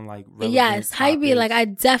touch on like yes, how you be like? topics.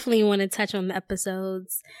 I definitely want to touch on the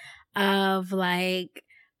episodes of like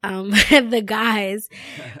the guys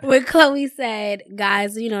where Chloe said,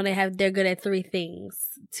 guys, you know, they're good at 3 things: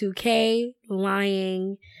 2K,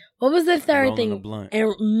 lying. What was the third Rolling thing? a blunt.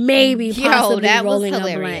 And maybe possibly that was rolling a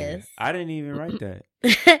blunt. hilarious. I didn't even write that.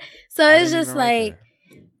 So I it's didn't just even write like,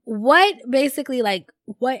 what basically, like,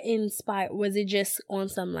 what inspired? Was it just on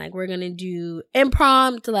some like, we're gonna do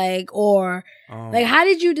impromptu, like, or that. like, how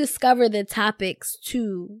did you discover the topics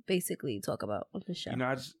to basically talk about on the show?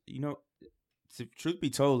 You know, truth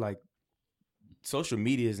be told, like, social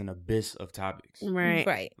media is an abyss of topics.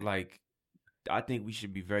 Right. Like, I think we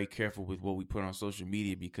should be very careful with what we put on social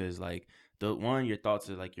media because, like, your thoughts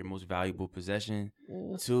are like your most valuable possession.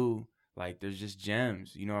 2, like, there's just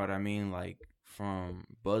gems. You know what I mean? Like, from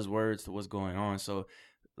buzzwords to what's going on. So,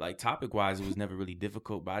 like, topic wise, it was never really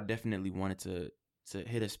difficult, but I definitely wanted to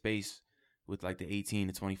hit a space with like the 18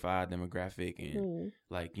 to 25 demographic and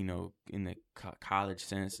like, you know, in the college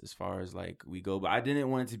sense as far as like we go. But I didn't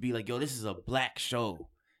want it to be like, yo, this is a black show.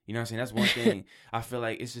 You know what I'm saying? That's one thing. I feel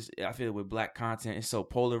like I feel with black content, it's so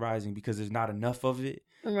polarizing because there's not enough of it.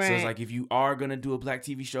 Right. So it's like, if you are going to do a black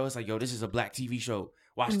TV show, it's like, yo, this is a black TV show.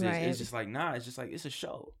 Watch this. Right. It's just like, nah, it's just like, it's a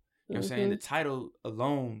show. You know what I'm saying? The title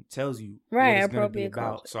alone tells you Right, what it's going to be appropriate about.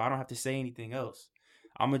 culture. So I don't have to say anything else.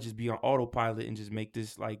 I'm going to just be on autopilot and just make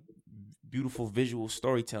this like beautiful visual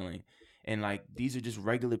storytelling. And like, these are just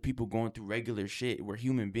regular people going through regular shit. We're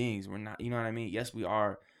human beings. We're not, you know what I mean? Yes, we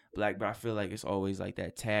are black, but I feel like it's always like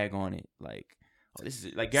that tag on it. Like, oh, this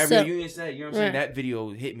is like Gabrielle Union said, you know what I'm saying? That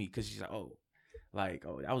video hit me because she's like, oh,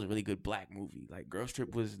 that was a really good black movie. Like, Girls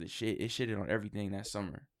Trip was the shit. It shitted on everything that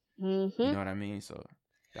summer. You know what I mean? So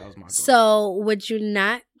that was my goal. So would you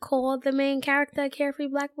not call the main character a carefree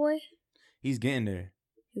black boy? He's getting there.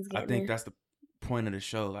 I think that's the point of the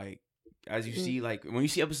show. Like, as you see, like, when you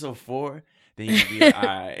see episode 4, then you be like, all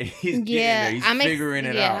right, he's getting there. He's figuring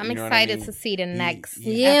it out. I'm you know excited what I mean? to see the next. When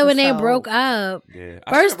they episode. broke up. Yeah.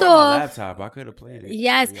 First I brought my off, laptop. I could have played it.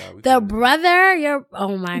 Yes, We the could've. brother,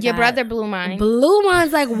 oh my god, Your brother blew mine. Blue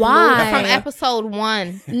one's like, why? From episode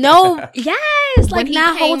 1. No, yes, like When he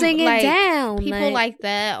not came, holding it like, down. People like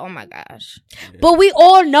that. Oh my gosh. Yeah. But we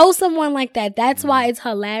all know someone like that. That's why it's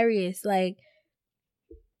hilarious. Like,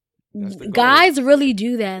 That's the goal. guys really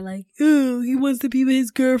do that. Like, oh, he wants to be with his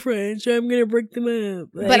girlfriend, so I'm gonna break them up.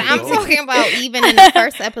 Like, But I'm talking about even in the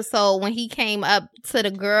first episode when he came up to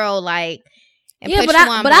the girl, like, and put but you on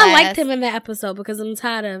I blast. liked him in that episode because I'm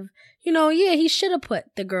tired of, he should have put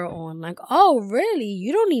the girl on. Like, oh, really?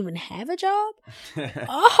 You don't even have a job?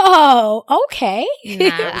 Oh, okay. Nah, I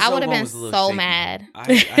Episode would have 1 been was a little so shaky. mad.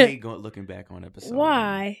 I hate looking back on episode.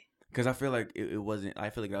 Why? Because I feel like it wasn't. I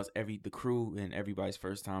feel like that was the crew and everybody's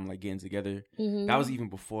first time like getting together. Mm-hmm. That was even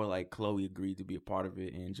before like Chloe agreed to be a part of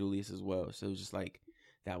it and Julius as well. So it was just like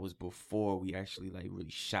that was before we actually like really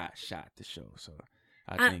shot the show. So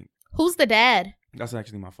I think Who's the dad? that's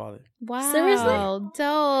actually my father. Wow. Seriously?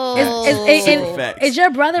 Dope. Super facts. Is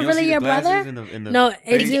your brother You don't really see your the glasses brother? in the No, face?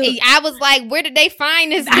 it's you. I was like, where did they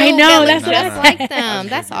find this dude? I know, that that's looks what just I like said. them.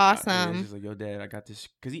 That's It's awesome. just like, yo, dad, I got this.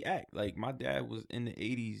 Because he act like my dad was in the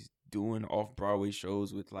 80s doing off-Broadway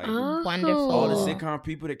shows with like Wonderful. all the Oh. sitcom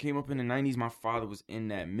people that came up in the 90s. My father was in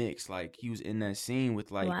that mix. Like, he was in that scene with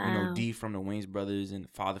like, Wow. D from the Wayans Brothers and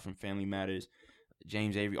Father from Family Matters,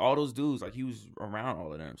 James Avery, all those dudes. Like, he was around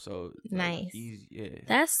all of them. So like, Nice.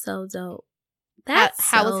 That's so dope. How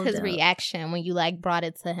So was his dope. reaction when you like brought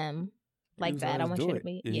it to him He like was that? I always want you do to it.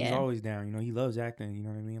 be. He's Yeah. always down. You know, he loves acting. You know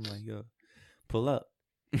what I mean? I'm like, yo, pull up.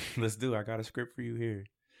 Let's do it. I got a script for you here.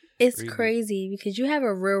 It's Crazy. crazy because you have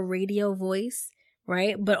a real radio voice,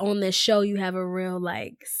 right? But on this show, you have a real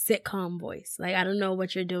like sitcom voice. Like, I don't know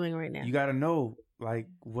what you're doing right now. You got to know like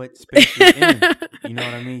what space you're in. You know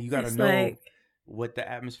what I mean? You got to It's know like- what the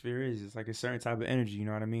atmosphere is. It's like a certain type of energy. You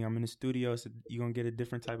know what I mean? I'm in the studio, so you're going to get a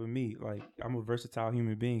different type of me. Like, I'm a versatile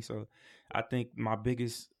human being. So I think my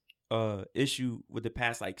biggest issue with the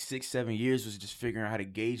past like 6-7 years was just figuring out how to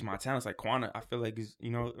gauge my talents. Like Quana, I feel like is,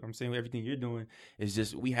 you know what I'm saying, everything you're doing is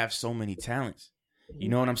just, we have so many talents. You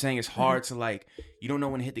know what I'm saying? It's hard to like, you don't know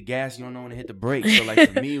when to hit the gas, you don't know when to hit the brake. So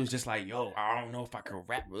like for me, it was just like, yo, I don't know if I can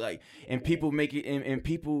rap. Like, and people make it, and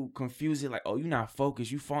people confuse it like, oh, you're not focused,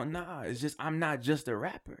 you fall. Nah, it's just, I'm not just a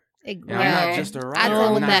rapper. And I'm not just a rapper. I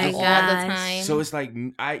deal with that just, all the time. So it's like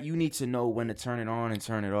you need to know when to turn it on and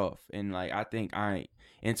turn it off. And like I think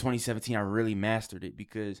in 2017 I really mastered it,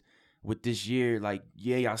 because with this year, like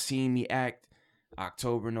y'all seen me act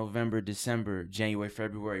October, November, December, January,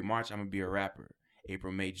 February, March, I'm gonna be a rapper.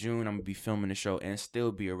 April, May, June, I'm gonna be filming the show and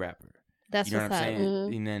still be a rapper. That's you know what's what I'm up. saying?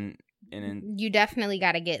 Mm-hmm. And then You definitely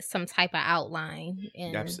got to get some type of outline.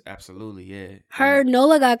 And absolutely, yeah. Her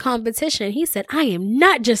Nola got competition. He said, "I am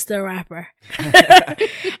not just a rapper.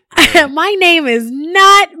 My name is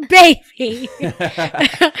not Baby."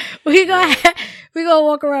 we gonna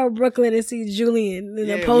walk around Brooklyn and see Julian in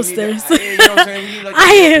the posters. You know what I'm saying? We need like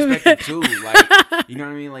a perspective too. Like, you know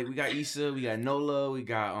what I mean? Like we got Issa, we got Nola, we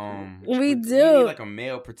got we need like a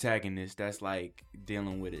male protagonist that's like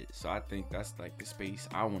dealing with it. So I think that's like the space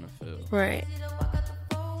I want to fill. Right.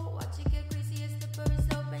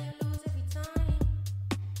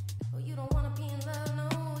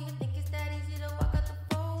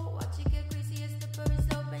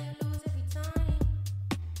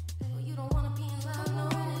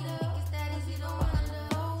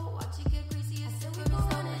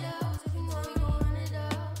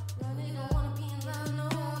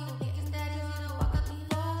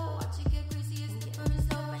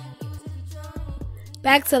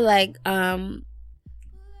 Back to like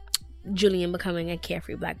Julian becoming a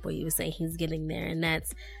carefree black boy. You were saying he's getting there, and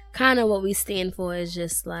that's kind of what we stand for, is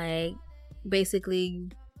just like basically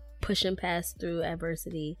pushing past through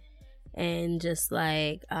adversity, and just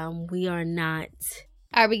like we are not,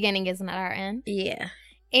 our beginning is not our end. Yeah.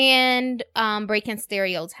 And breaking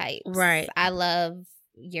stereotypes. Right. I love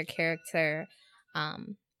your character.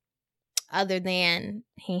 Other than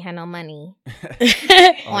he had no money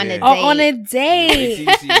on a date. On a date.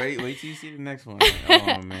 Wait till you see the next one.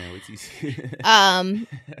 Oh man, wait till you see.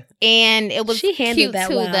 And it was She handled cute that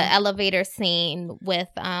too. well. The elevator scene with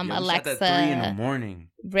Alexa. We shot that 3 in the morning.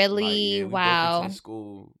 Really? Wow.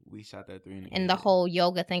 School. We shot that 3 in the morning. And the whole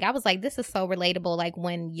yoga thing. I was like, this is so relatable. Like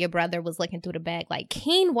when your brother was looking through the bag, like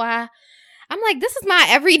quinoa. I'm like, this is my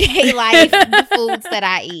everyday life, the foods that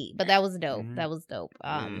I eat. But that was dope. Mm-hmm. That was dope.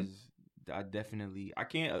 I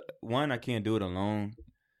can't do it alone.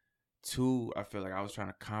 2, I feel like I was trying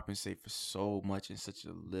to compensate for so much in such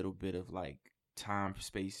a little bit of like time,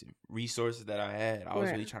 space, and resources that I had. I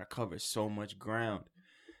was really trying to cover so much ground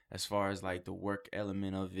as far as like the work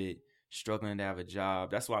element of it, struggling to have a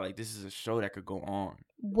job. That's why like this is a show that could go on.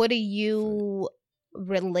 What do you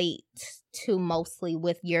relate to mostly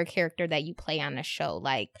with your character that you play on the show?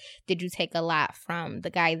 Like, did you take a lot from the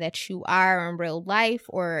guy that you are in real life,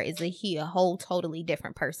 or is he a whole totally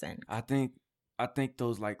different person? I think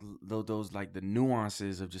those the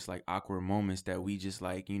nuances of just like awkward moments that we just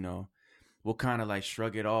like, you know, we'll kind of like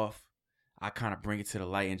shrug it off. I kind of bring it to the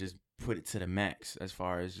light and just put it to the max as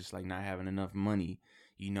far as just like not having enough money,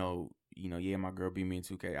 you know, yeah, my girl beat me in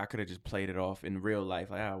 2K. I could have just played it off in real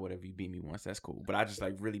life, like, whatever, you beat me once, that's cool. But I just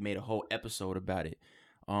like really made a whole episode about it,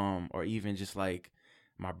 or even just like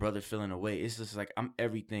my brother feeling away. It's just like I'm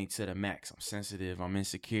everything to the max. I'm sensitive. I'm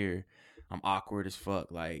insecure. I'm awkward as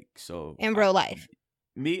fuck. Like, so in real life.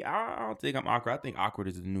 I don't think I'm awkward. I think awkward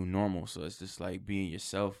is the new normal. So it's just like being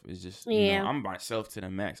yourself is just, I'm myself to the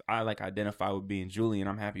max. I like identify with being Julian.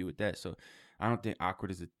 I'm happy with that. So I don't think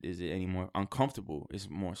awkward is it anymore. Uncomfortable is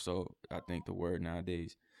more so, I think, the word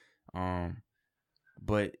nowadays.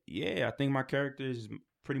 But yeah, I think my character is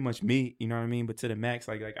pretty much me, you know what I mean? But to the max,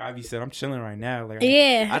 like Ivy said, I'm chilling right now. Like,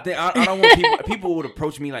 I think I don't want people would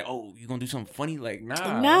approach me like, oh, you gonna do something funny? Like, nah,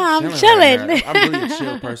 I'm chilling. Right, I'm really a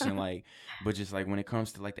chill person. Like, but just like when it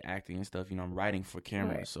comes to like the acting and stuff, you know, I'm writing for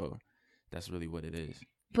camera, right. So that's really what it is.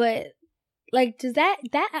 But like, does that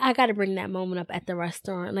I gotta bring that moment up at the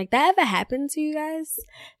restaurant. Like, that ever happened to you guys?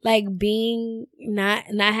 Like, being not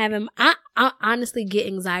having. I honestly get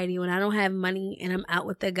anxiety when I don't have money and I'm out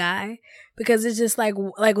with the guy, because it's just like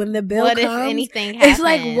when the bill what comes, if anything happens? It's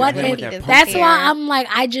like, what if? That's why I'm like,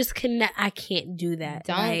 I can't do that.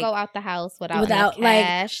 Don't go out the house without no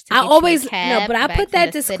cash. Like, I always but I put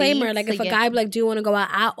that disclaimer. Like, if a guy be like, do you want to go out?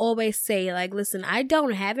 I always say, like, listen, I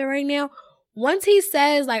don't have it right now. Once he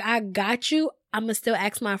says, like, I got you, I'm going to still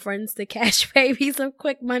ask my friends to cash pay me some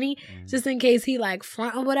quick money, just in case he, like,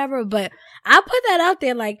 front or whatever. But I put that out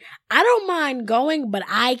there, like, I don't mind going, but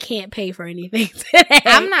I can't pay for anything today.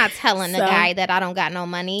 I'm not telling the guy that I don't got no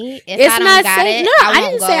money. If I don't got it, I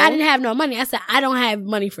didn't say I didn't have no money. I said I don't have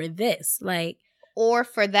money for this. Like, or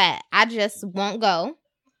for that. I just won't go.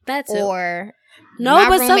 That's it. Or... No, my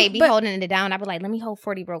but roommate be holding it down. I'd be like, let me hold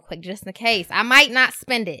 40 real quick just in case. I might not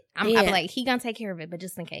spend it. I'd be like, he gonna take care of it, but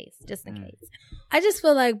just in case. Just in case. I just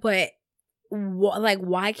feel like, but like,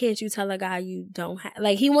 why can't you tell a guy you don't have?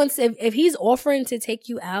 Like, he wants, if he's offering to take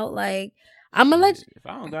you out, like, I'm gonna let you. If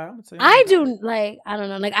I don't got it, I'm gonna tell you. I do, like, I don't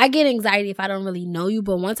know. Like, I get anxiety if I don't really know you,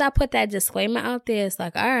 but once I put that disclaimer out there, it's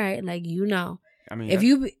like, all right, like, you know. I mean,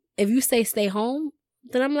 if you say stay home,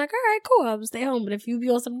 then I'm like, all right, cool, I'll stay home. But if you be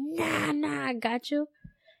on some, nah, I got you.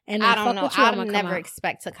 And I don't know. I'll never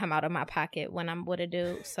expect to come out of my pocket when I'm with a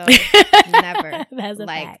dude. So never. That's a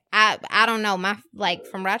like fact. I don't know. My like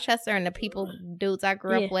from Rochester and the dudes I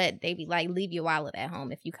grew up with, they be like, leave your wallet at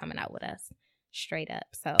home if you coming out with us. Straight up.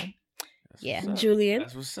 So yeah. Julian.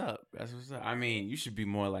 That's what's up. I mean, you should be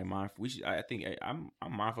more like mindful. I think I'm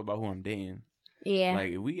mindful about who I'm dating. Yeah.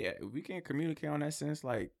 Like if we can't communicate on that sense,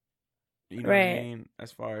 like, you know right. what I mean?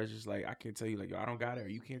 As far as just like, I can't tell you like, yo, I don't got it, or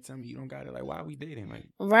you can't tell me you don't got it. Like, why are we dating? Like,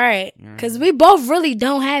 right. You know Because we both really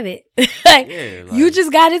don't have it. Like, yeah, like, you just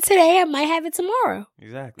got it today, I might have it tomorrow.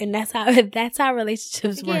 Exactly. And that's how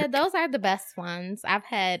relationships work. Yeah, those are the best ones. I've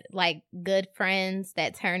had like good friends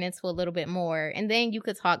that turn into a little bit more, and then you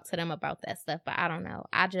could talk to them about that stuff. But I don't know.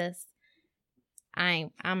 I'm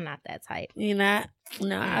not that type. You know?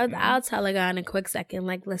 No, I'll tell a guy in a quick second,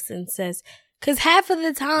 like, listen, sis. Because half of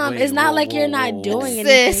the time, it's not like you're not doing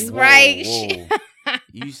anything. Sis, right?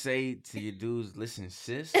 You say to your dudes, listen,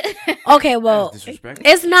 sis? Okay, well,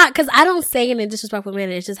 it's not, because I don't say it in a disrespectful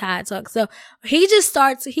manner. It's just how I talk. So he just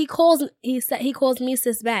starts, he calls me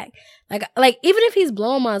sis back. Like even if he's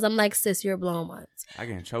blowing mines, I'm like, sis, you're blowing mines. I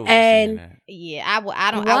get in trouble and for saying that. Yeah, I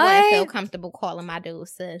wouldn't feel comfortable calling my dude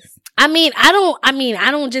sis. I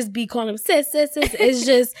don't just be calling him sis.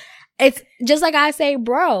 It's just like I say,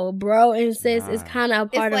 bro and sis is kind of a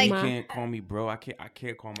part of my. You can't call me bro. I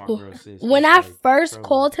can't call my girl sis. When I first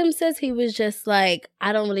called him sis, he was just like,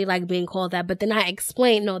 I don't really like being called that. But then I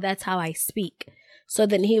explained, no, that's how I speak. So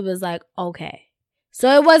then he was like, okay. So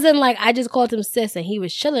it wasn't like I just called him sis and he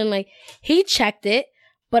was chilling. Like, he checked it,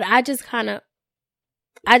 but you just kind of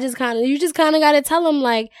got to tell him,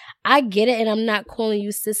 like, I get it and I'm not calling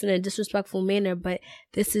you sis in a disrespectful manner, but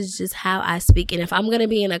this is just how I speak. And if I'm going to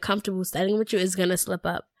be in a comfortable setting with you, it's going to slip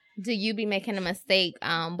up. Do you be making a mistake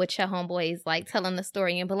with your homeboys, like telling the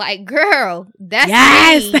story and be like, girl,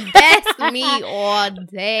 that's me. That's me all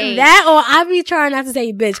day. That, or I be trying not to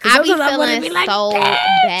say bitch. I be feeling so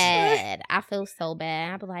bad. I feel so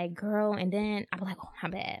bad. I be like, girl, and then I be like, oh, my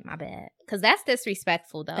bad. Because that's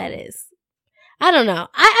disrespectful, though. That is. I don't know.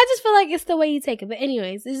 I just feel like it's the way you take it. But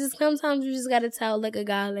anyways, it's just sometimes you just got to tell like a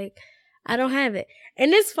guy, like, I don't have it.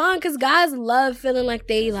 And it's fun because guys love feeling like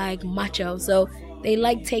they like macho. So they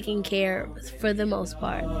like taking care for the most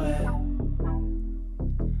part.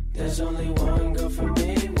 There's only one girl for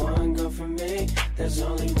me, one girl for me. There's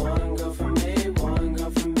only one girl for me, one girl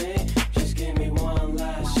for me. Just give me one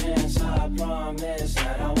last chance. I promise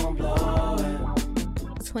that I won't blow it.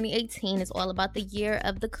 2018 is all about the year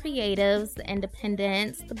of the creatives, the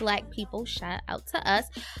independents, the black people. Shout out to us.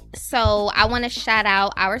 So I want to shout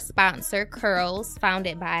out our sponsor, Curls,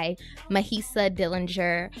 founded by Mahisa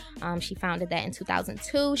Dillinger. She founded that in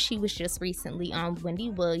 2002. She was just recently on Wendy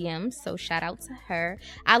Williams, so shout out to her.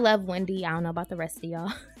 I love Wendy. I don't know about the rest of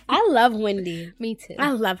y'all. I love Wendy. Me too.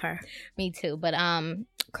 I love her. Me too. But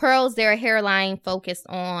Curls, they're a hairline focused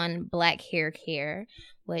on black hair care,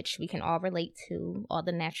 which we can all relate to, all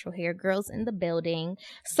the natural hair girls in the building.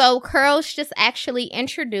 So Curls just actually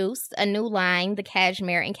introduced a new line, the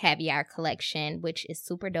Cashmere and Caviar collection, which is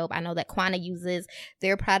super dope. I know that Quana uses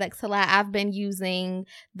their products a lot. I've been using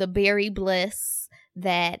the Berry Bliss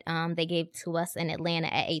that they gave to us in Atlanta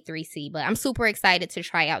at A3C, but I'm super excited to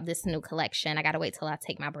try out this new collection. I gotta wait till I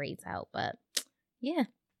take my braids out, but yeah.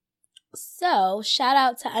 So, shout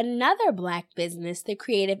out to another black business, The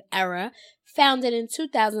Creative Era, founded in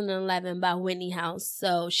 2011 by Whitney House.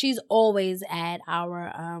 So, she's always at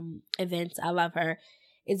our events. I love her.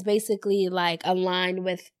 It's basically like aligned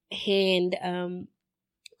with hand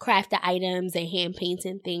crafted items and hand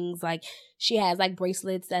painting things. Like, she has like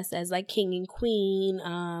bracelets that says like King and Queen.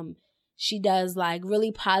 She does like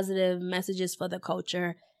really positive messages for the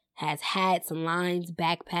culture. Has hats and lines,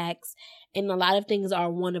 backpacks, and a lot of things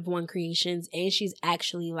are one-of-one creations, and she's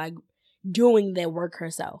actually like doing their work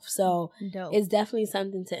herself. So dope. It's definitely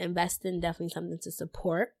something to invest in, definitely something to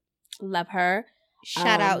support. Love her.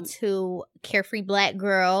 Shout out to Carefree Black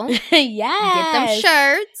Girl. Yes.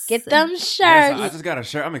 Get them shirts. Yes, I just got a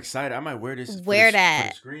shirt. I'm excited. I might wear this. Wear that. For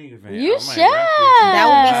the screening event. You should.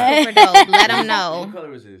 That would be super dope. Let them know. What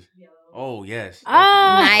color is this? Oh, yes.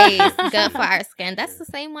 Nice. Good for our skin. That's the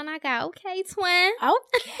same one I got. Okay, twin.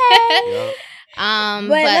 Okay. Yep. But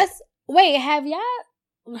let's wait. Have y'all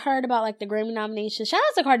heard about like the Grammy nomination? Shout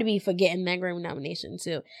out to Cardi B for getting that Grammy nomination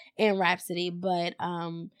too, and Rhapsody. But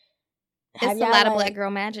It's a lot of Black Girl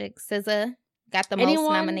Magic. SZA got the most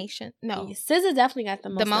nomination. No, SZA definitely got the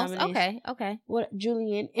most. Nomination. Okay. What,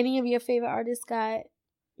 Julian? Any of your favorite artists got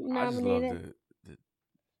nominated?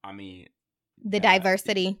 I mean, the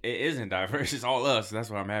diversity. It isn't diverse. It's all us.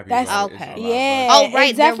 That's why I'm happy. That's okay. Yeah. Oh,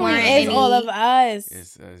 right. It definitely is all of us.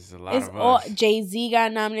 It's a lot of us. Jay-Z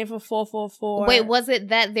got nominated for 444. Wait, was it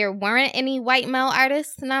that there weren't any white male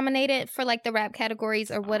artists nominated for like the rap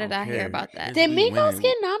categories, or what did I hear about that? Did Migos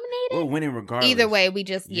get nominated? We're winning regardless. Either way, we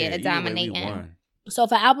just dominating. So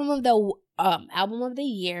for album of the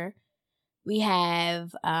year, we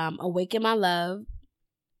have "Awaken My Love,"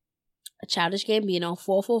 Childish Gambino,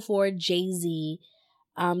 444, Jay-Z,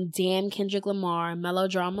 Damn, Kendrick Lamar,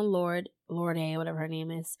 Melodrama Lorde, whatever her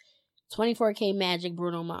name is, 24K Magic,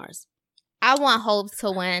 Bruno Mars. I want Hove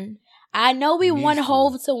to win. I know we want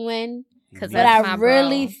Hove to win, but I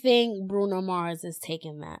really think Bruno Mars is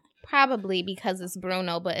taking that. Probably because it's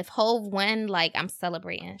Bruno, but if Hove win, like, I'm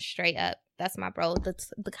celebrating straight up. That's my bro.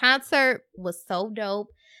 The concert was so dope.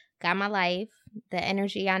 Got my life, the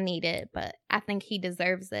energy I needed, but I think he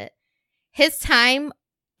deserves it. His time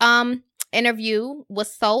interview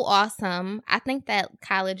was so awesome. I think that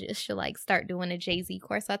colleges should like start doing a Jay-Z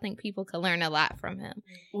course. I think people could learn a lot from him.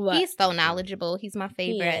 What? He's so knowledgeable. He's my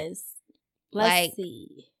favorite. He is. Let's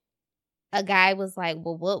see. A guy was like,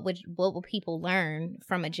 well, what would people learn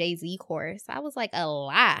from a Jay-Z course? I was like, a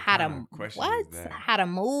lot. How to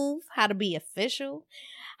move, how to be official,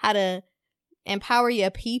 how to empower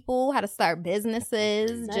your people, how to start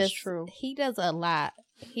businesses. That's true. He does a lot.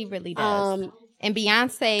 He really does. And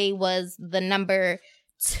Beyonce was the number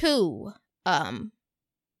 2 on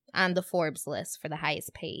the Forbes list for the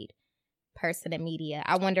highest paid person in media.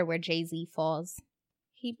 I wonder where Jay-Z falls.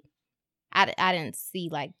 I didn't see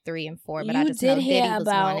like 3 and 4, but I just know Diddy was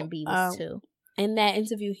 1 and B was 2. In that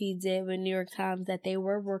interview he did with New York Times that they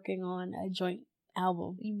were working on a joint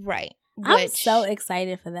album. Right. I'm so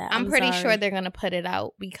excited for that. I'm pretty sure they're going to put it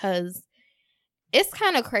out because it's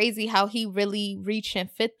kind of crazy how he really reaching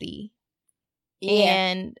 50. Yeah.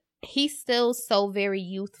 And he's still so very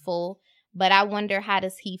youthful, but I wonder how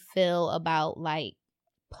does he feel about like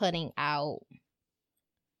putting out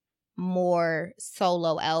more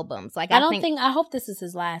solo albums. Like I hope this is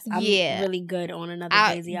his last. I'm really good on another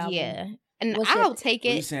Jay-Z album. Yeah. And I'll take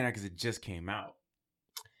it. Are you saying that because it just came out?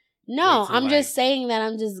 No, I'm just saying that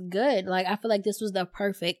I'm just good. Like, I feel like this was the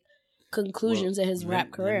perfect conclusion to his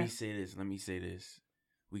rap career. Let me say this.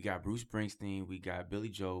 We got Bruce Springsteen, we got Billy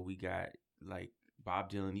Joel, we got like Bob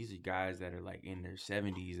Dylan. These are guys that are like in their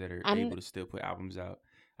 70s that are able to still put albums out.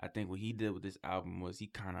 I think what he did with this album was he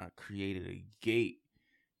kind of created a gate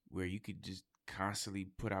where you could just constantly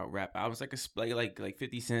put out rap albums, like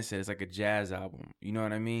 50 Cent said, it's like a jazz album. You know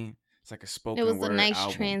what I mean? It's like a spoken word. It was a nice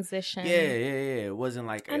album. Transition. Yeah. It wasn't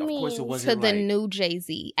like, of course it wasn't to the new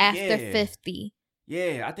Jay-Z after 50.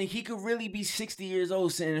 Yeah, I think he could really be 60 years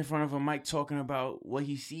old sitting in front of a mic talking about what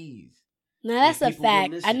he sees. No, that's a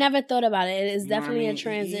fact. I never thought about it. It is definitely a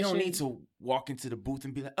transition. You don't need to walk into the booth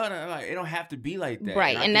and be like, oh, no, like, it don't have to be like that.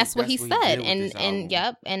 Right, and that's what he said. And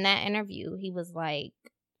yep, in that interview, he was like,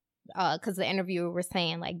 because the interviewer was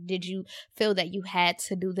saying, like, did you feel that you had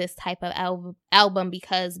to do this type of album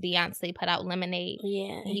because Beyonce put out Lemonade?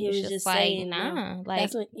 Yeah, and he was just like, saying, nah, like,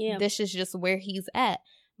 this is just where he's at.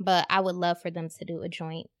 But I would love for them to do a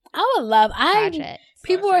joint. I would love.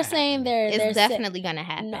 People are saying it's definitely gonna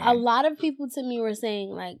happen. A lot of people to me were saying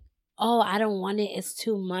like, "Oh, I don't want it. It's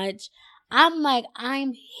too much." I'm like,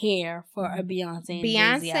 I'm here for a Beyonce.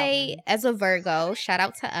 Beyonce as a Virgo. Shout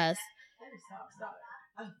out to us.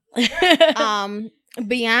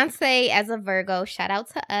 Beyonce as a Virgo. Shout out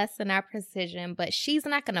to us and our precision. But she's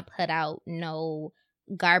not gonna put out no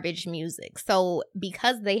garbage music. So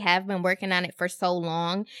because they have been working on it for so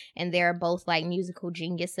long and they're both like musical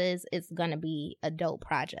geniuses, it's gonna be a dope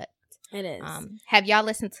project. It is. Have y'all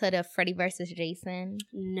listened to the Freddie versus Jason?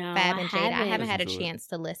 No, Fab and Jada? I haven't had a chance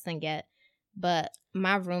to listen yet, but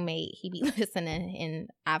my roommate, he be listening and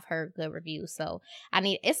I've heard good reviews. So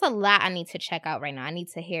it's a lot I need to check out right now. I need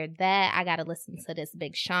to hear that. I gotta listen to this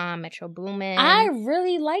Big Sean, Metro Boomin. I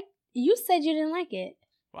really like. You said you didn't like it.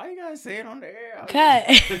 Why you gotta say it on the air? Cut.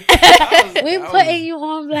 We putting you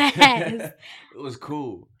on blast. It was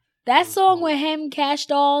cool. That song with him, Cash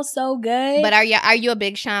Doll, so good. But are you a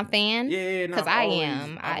Big Sean fan? Yeah, because I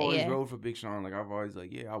am. I've always rode for Big Sean. Like I've always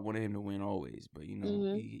I wanted him to win always. But you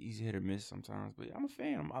know, he's hit or miss sometimes. But I'm a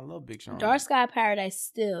fan. I love Big Sean. Dark Sky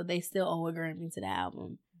Paradise they still owe a Grammy to the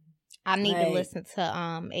album. I need to listen to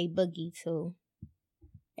A Boogie too.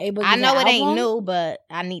 A Boogie. I know it ain't new, but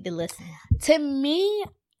I need to listen. To me,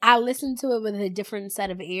 I listened to it with a different set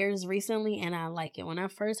of ears recently, and I like it. When I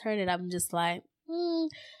first heard it, I'm just like,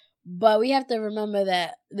 But we have to remember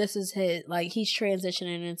that this is his, like, he's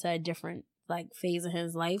transitioning into a different, like, phase of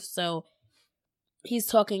his life. So he's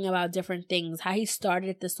talking about different things. How he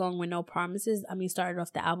started the song with no promises. Started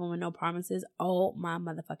off the album with no promises. Oh my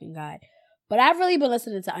motherfucking God. But I've really been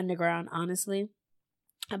listening to Underground, honestly.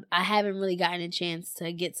 I haven't really gotten a chance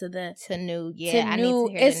to get to the new. I need to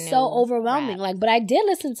hear it's so overwhelming. Rap. Like, but I did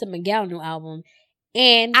listen to Miguel's new album,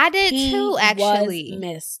 and I did too. Actually, was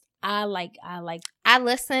missed. I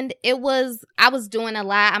listened. I was doing a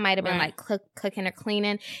lot. I might have been like cooking or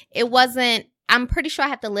cleaning. It wasn't. I'm pretty sure I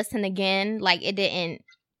have to listen again. Like, it didn't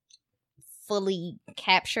fully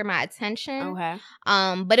capture my attention. Okay.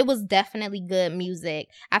 But it was definitely good music.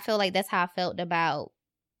 I feel like that's how I felt about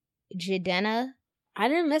Jadena. I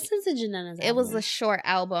didn't listen to Jadena's album. It was a short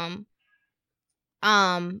album.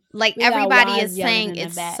 Like, everybody is saying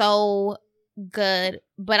it's so good,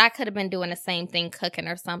 but I could have been doing the same thing cooking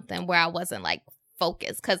or something where I wasn't like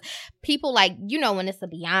focused, because people, like, when it's a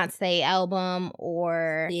Beyonce album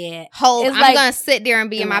or I'm like, gonna sit there and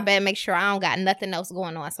be in my bed, make sure I don't got nothing else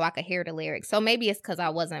going on so I could hear the lyrics. So maybe it's because I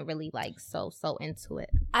wasn't really like so into it.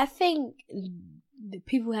 I think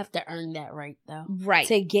people have to earn that right, though. Right.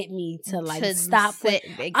 To get me to, like, stop.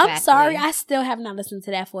 Exactly. I'm sorry, I still have not listened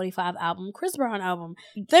to that 45 album, Chris Brown album.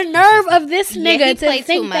 The nerve of this nigga to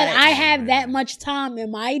think that I have that much time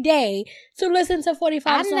in my day to listen to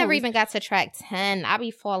 45 songs. I never even got to track 10. I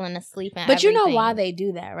be falling asleep and But everything. You know why they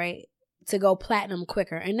do that, right? To go platinum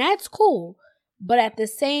quicker. And that's cool. But at the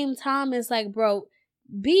same time, it's like, bro,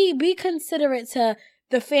 be considerate to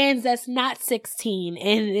the fans that's not 16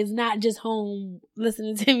 and is not just home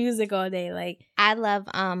listening to music all day. Like, I love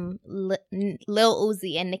Lil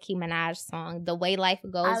Uzi and Nicki Minaj song, The Way Life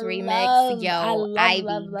Goes remix. I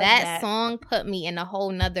love that song put me in a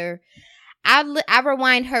whole nother. I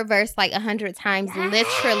rewind her verse like 100 times,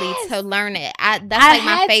 literally, to learn it. That's like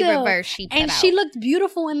my favorite verse she put out. And she looked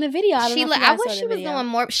beautiful in the video. I wish she was doing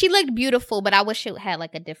more. She looked beautiful, but I wish it had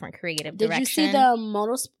like a different creative direction. Did you see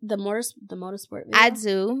the motorsport video? I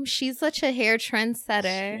do. She's such a hair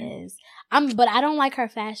trendsetter. She is. But I don't like her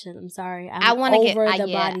fashion. I'm sorry. I want to get.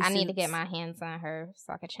 I need to get my hands on her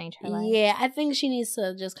so I can change her life. Yeah, I think she needs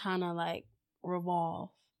to just kind of like revolve.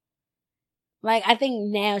 Like, I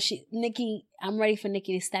think now I'm ready for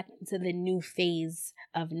Nicki to step into the new phase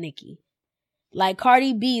of Nicki. Like,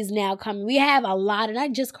 Cardi B is now coming. We have a lot, and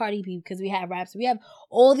not just Cardi B, because we have raps. We have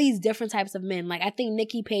all these different types of men. Like, I think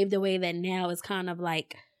Nicki paved the way that now is kind of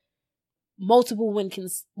like multiple women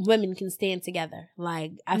can stand together.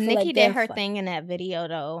 Like, I feel Nicki like did her thing in that video,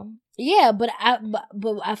 though. Yeah, but I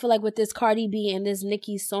feel like with this Cardi B and this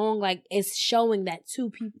Nicki song, like, it's showing that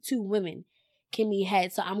two women can be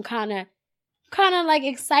had. So I'm kind of like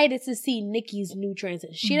excited to see Nicki's new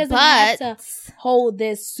transition. She doesn't have to hold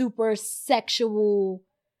this super sexual.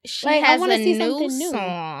 She has a new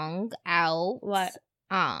song out. What?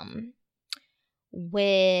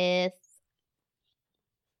 With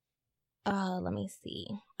let me see.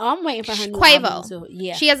 Oh, I'm waiting for her new Quavo. album too.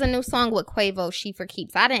 Yeah, she has a new song with Quavo. She for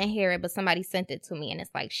keeps. I didn't hear it, but somebody sent it to me, and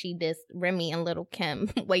it's like she dissed Remy and Lil' Kim.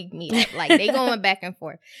 Wake me up, like they going back and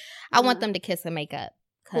forth. I want them to kiss and make up.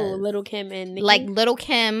 Cool, Lil' Kim and Nicki? Like Lil'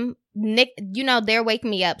 Kim, Nick, their "Wake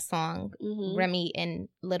Me Up" song. Mm-hmm. Remy and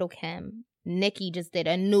Lil' Kim. Nicki just did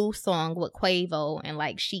a new song with Quavo, and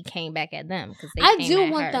like she came back at them because I do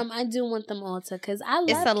want them all to, because I love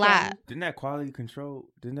it's a Kim. lot. Didn't that Quality Control?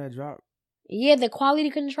 Didn't that drop? Yeah, the Quality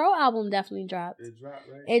Control album definitely dropped. It dropped,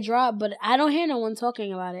 right? It dropped, but I don't hear no one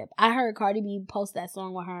talking about it. I heard Cardi B post that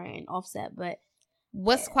song with her and Offset, but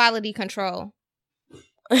what's Quality Control?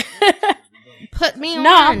 Put me on.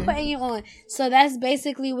 No, I'm putting you on. So that's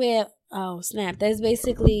basically where. Oh snap! That's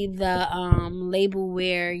basically the label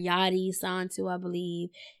where Yachty signed to, I believe,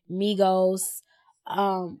 Migos.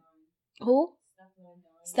 Who?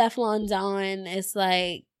 Stefflon Don. It's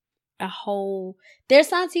like a whole. They're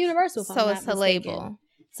signed to Universal. So it's a label.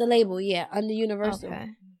 It's a label, yeah, under Universal. Okay.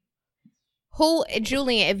 Who,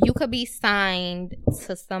 Julian, if you could be signed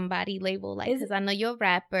to somebody label, like, because I know you're a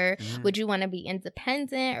rapper, would you want to be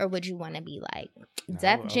independent or would you want to be like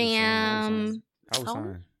Def Jam? I was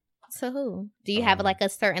signed. To who? Do you have like a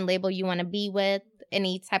certain label you want to be with?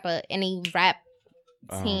 Any rap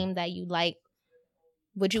team that you like?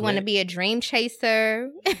 Would you want to be a Dream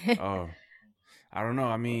Chaser? Oh, I don't know.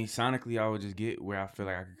 I mean, sonically, I would just get where I feel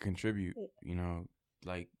like I could contribute.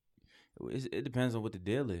 Like. It depends on what the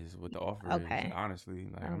deal is, what the offer is. Honestly,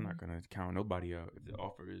 like I'm not gonna count nobody out. If the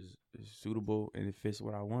offer is suitable and it fits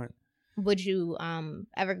what I want. Would you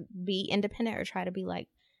ever be independent or try to be like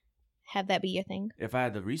have that be your thing? If I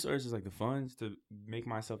had the resources, like the funds to make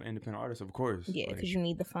myself an independent artist, of course. Yeah, because like, you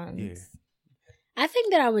need the funds. Yeah. I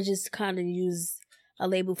think that I would just kind of use a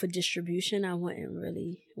label for distribution. I wouldn't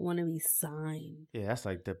really want to be signed. Yeah, that's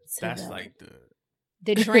like the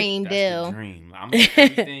dream that's deal. The dream. I'm like,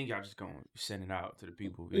 everything y'all just gonna send it out to the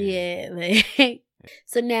people. Yeah. Like,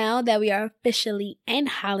 so now that we are officially in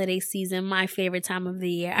holiday season, my favorite time of the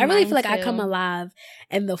year, I really feel like I come alive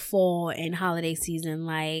in the fall and holiday season.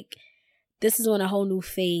 Like, this is when a whole new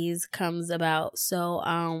phase comes about. So,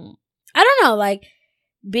 I don't know, like,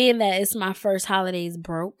 being that it's my first holidays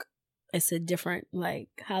broke, it's a different, like,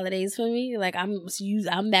 holidays for me. Like, I'm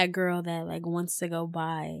that girl that, like, wants to go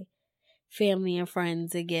buy family and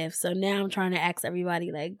friends a gift. So now I'm trying to ask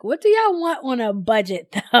everybody, like, what do y'all want on a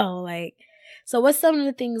budget, though? Like, so what's some of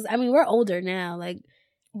the things, I mean, we're older now, like.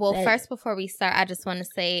 Well, first, before we start, I just want to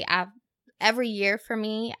say every year for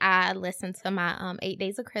me, I listen to my 8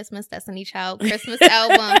 Days of Christmas, Destiny Child Christmas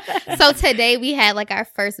album. So today we had like our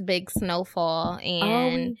first big snowfall,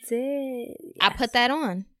 and we did. Yes. I put that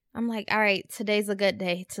on. I'm like, all right, today's a good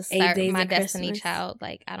day to start my Destiny Christmas. Child.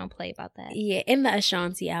 Like, I don't play about that. Yeah, in the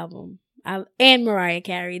Ashanti album, and Mariah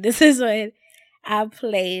Carey. This is what I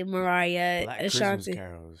play. Mariah, Black Ashanti. Christmas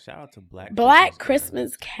carols. Shout out to Black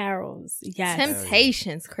Christmas carols. Yes.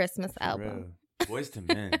 Temptations Christmas For album. real. Boys to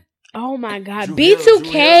Men. Oh my God, Julian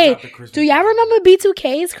B2K. Do y'all remember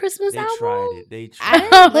B2K's Christmas They album? tried it. They I tried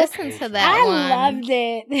didn't it. listen to that I one. loved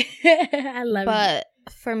it. I loved it.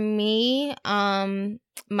 But for me,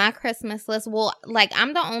 my Christmas list, well, like,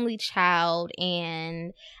 I'm the only child,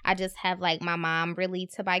 and I just have, like, my mom really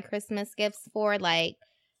to buy Christmas gifts for, like,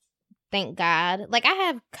 thank God. Like, I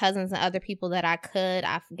have cousins and other people that I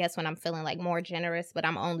guess when I'm feeling, like, more generous, but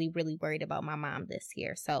I'm only really worried about my mom this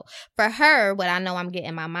year. So, for her, what I know I'm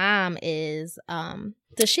getting my mom is,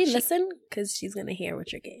 does she listen? Because she's going to hear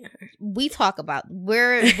what you're getting her. we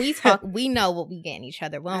know what we getting each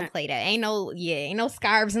other. We don't play that. Ain't no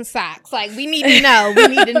scarves and socks. Like, we need to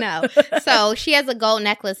know. So she has a gold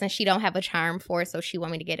necklace and she don't have a charm for it, so she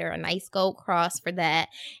want me to get her a nice gold cross for that.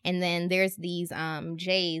 And then there's these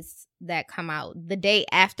J's that come out the day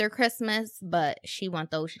after Christmas, but she want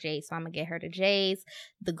those J's, so I'm gonna get her the J's,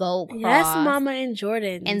 the gold cross. Yes, Mama and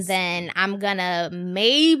Jordan. And then I'm gonna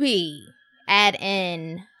maybe add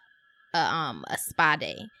in a spa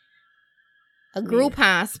day. A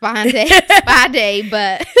Groupon spa day,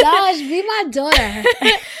 but Dodge, be my daughter.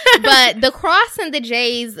 but the cross and the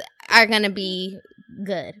J's are gonna be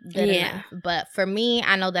good enough. But for me,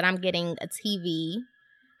 I know that I'm getting a TV.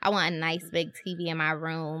 I want a nice big TV in my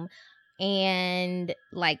room, and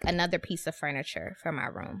like another piece of furniture for my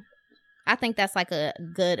room. I think that's like a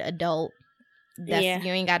good adult. You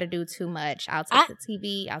ain't got to do too much. I'll take the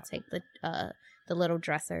TV. I'll take the little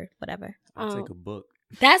dresser, whatever. I'll take a book.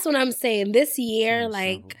 That's what I'm saying. This year,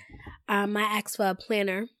 like, I asked for a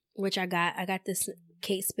planner, which I got. I got this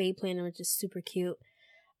Kate Spade planner, which is super cute.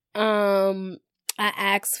 I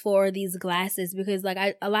asked for these glasses because,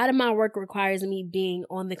 like, a lot of my work requires me being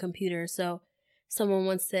on the computer. So, someone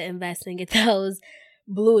wants to invest and get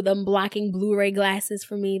them blocking Blu-ray glasses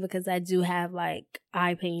for me because I do have, like,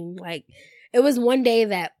 eye pain. Like, it was one day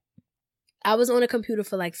that I was on a computer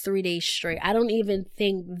for like 3 days straight. I don't even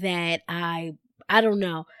think that I don't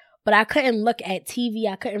know. But I couldn't look at TV.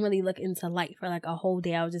 I couldn't really look into light for like a whole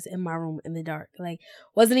day. I was just in my room in the dark. Like,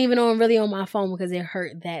 wasn't even really on my phone because it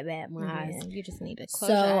hurt that bad, my eyes. You just need to close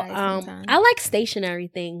your eyes sometimes. I like stationary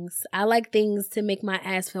things. I like things to make my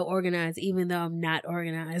ass feel organized, even though I'm not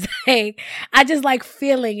organized. Like, I just like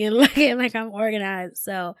feeling and looking like I'm organized.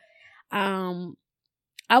 So,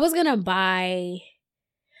 I was gonna buy.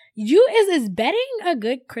 Is bedding a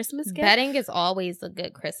good Christmas gift? Bedding is always a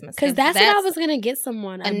good Christmas gift. Because that's what I was going to get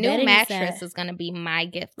someone. A new mattress is going to be my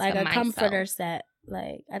gift like to a myself. Comforter set.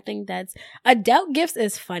 Like, I think that's... Adult gifts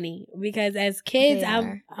is funny because as kids,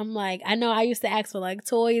 I'm like... I know I used to ask for like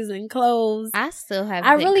toys and clothes. I still have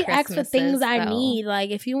I really ask for things I need.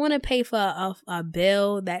 Like, if you want to pay for a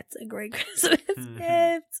bill, that's a great Christmas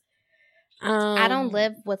gift.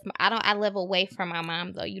 I live away from my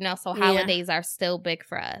mom though, so holidays are still big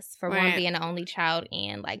for us. For one, being the only child,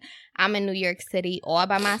 and like I'm in New York City all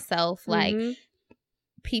by myself. Like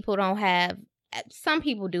people don't have, some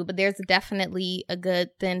people do, but there's definitely a good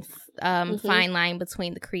thin fine line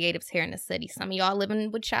between the creatives here in the city. Some of y'all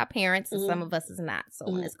living with your parents, and some of us is not. So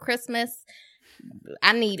when it's Christmas,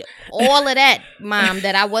 I need all of that, Mom,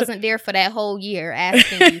 that I wasn't there for that whole year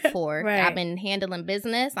asking you for. Right. I've been handling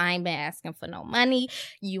business. I ain't been asking for no money.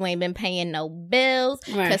 You ain't been paying no bills.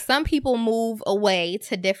 Right. Because some people move away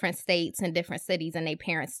to different states and different cities and their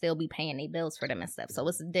parents still be paying their bills for them and stuff. So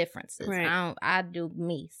it's differences. Right. I do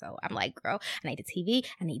me. So I'm like, girl, I need the TV.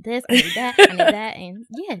 I need this. I need that. I need that. And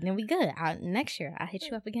yeah, then we good. Next year, I'll hit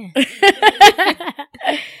you up again.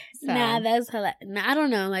 So. Nah, that's hilarious. Nah, I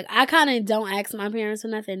don't know. Like, I kind of don't ask my parents for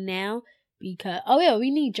nothing now because,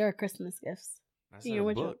 we need your Christmas gifts. That's You know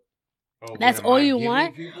what book. Oh, That's am all I you giving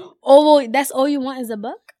want? people? Oh, well, that's all you want is a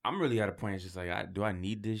book? I'm really at a point. It's just like, do I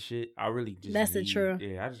need this shit? I really just. That's the need, truth.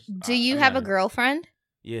 Yeah. Do you have a girlfriend?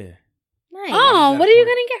 Yeah. Nice. Oh, what are you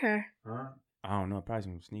going to get her? Huh? I don't know. Probably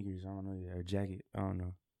some sneakers. I don't know. Yeah, or a jacket. I don't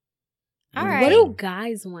know. All What right. do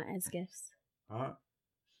guys want as gifts? Huh?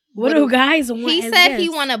 What do guys want He as said gifts? he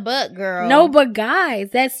want a book, girl. No, but guys,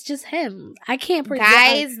 that's just him. I can't present.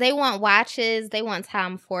 Guys, they want watches. They want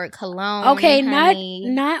Tom Ford cologne. Okay, honey.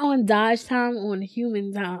 not on Dodge time, on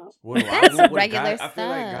human time. What do That's I want? regular I feel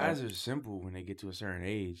like stuff. guys are simple when they get to a certain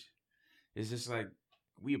age. It's just like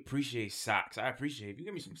we appreciate socks. I appreciate if you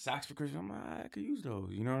give me some socks for Christmas. I'm like, I could use those.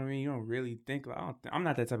 You know what I mean? You don't really think like I'm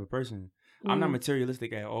not that type of person. I'm not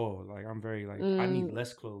materialistic at all. Like I'm very like I need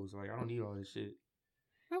less clothes. Like I don't need all this shit.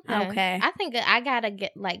 Okay. I think I gotta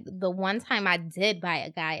get like the one time I did buy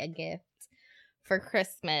a guy a gift for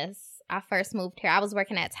Christmas. I first moved here. I was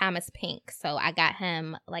working at Thomas Pink, so I got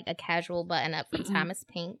him like a casual button up from Thomas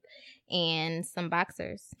Pink and some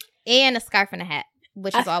boxers and a scarf and a hat,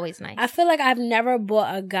 which is always nice. I feel like I've never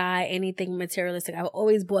bought a guy anything materialistic. I've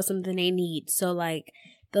always bought something they need. So like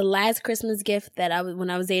the last Christmas gift that when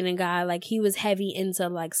I was dating a guy, like he was heavy into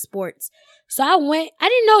like sports. So I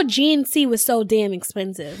didn't know GNC was so damn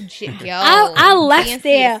expensive. Yo, I left GNC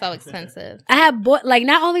there. is so expensive. I had bought, like,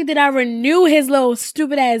 not only did I renew his little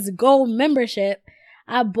stupid ass gold membership,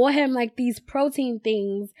 I bought him like these protein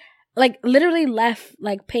things, like literally left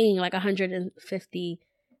like paying like $150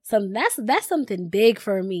 something. That's something big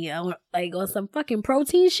for me. Like on some fucking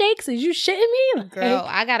protein shakes. Is you shitting me? Like, Girl,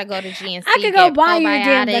 I gotta go to GNC. I could go get buy you a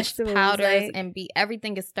damn probiotics, vegetables, powders, like- and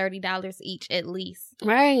everything is $30 each at least.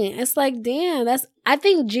 right. It's like, damn, I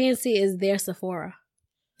think GNC is their Sephora.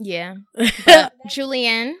 Yeah. But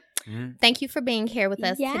Julian, Mhm. thank you for being here with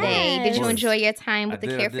us Yes. today. Did you Of enjoy your time I with the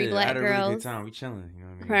did, Carefree I Black had a really good Girls? time. We chilling. You know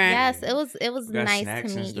what I mean? Right. Yes, it was We got nice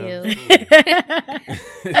snacks to and meet stuff.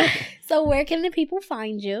 you. Cool. So where can the people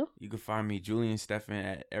find you? You can find me Julian Stephan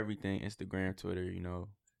at everything, Instagram, Twitter, you know,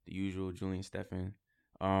 the usual Julian Stephan.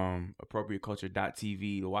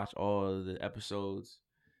 Appropriateculture.tv to watch all of the episodes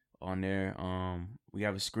on there. We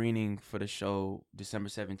have a screening for the show December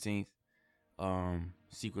 17th.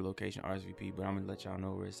 Secret location RSVP, but I'm gonna let y'all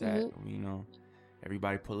know where it's at. You know,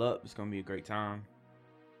 everybody pull up. It's gonna be a great time.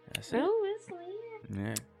 That's it. Oh, it's late.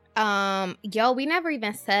 Yeah. Yo, we never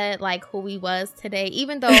even said like who we was today,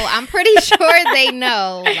 even though I'm pretty sure they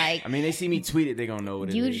know. Like, I mean, they see me tweet it, they gonna know what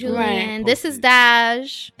it is. usually, Right. this is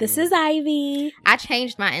Daj. This is Ivy. I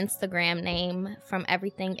changed my Instagram name from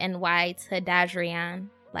Everything NY to Dajrian.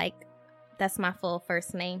 Like, that's my full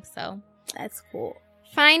first name. So That's cool.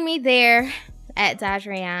 find me there at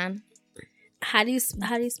Dajrian. How do you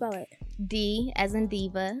spell it? D as in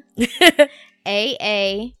diva.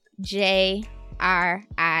 AAJRION.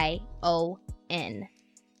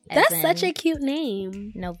 That's such a cute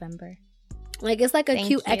name. November. Like, it's like a Thank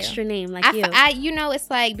cute you. extra name, like you. You know, it's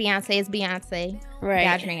like Beyonce is Beyonce. Right.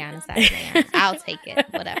 Dajrian is Dajrian. I'll take it.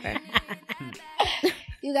 Whatever.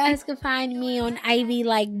 You guys can find me on Ivy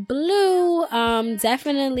Like Blue.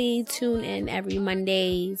 Definitely tune in every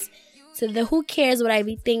Mondays to the Who Cares What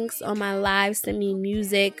Ivy Thinks on my live. Send me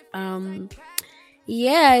music.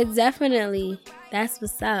 Yeah, definitely. That's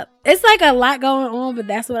what's up. It's like a lot going on, but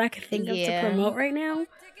that's what I can think of to promote right now.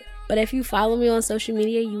 But if you follow me on social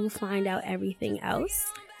media, you will find out everything else.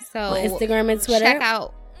 So On Instagram and Twitter. check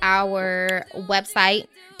out our website,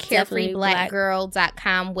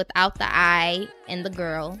 carefreeblackgirl.com, without the I in the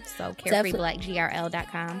girl. So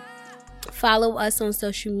carefreeblackgrl.com. Follow us on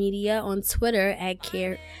social media on Twitter at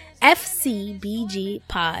FCBG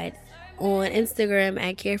Pod, on Instagram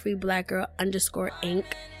at carefreeblackgirl_Inc.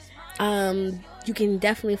 You can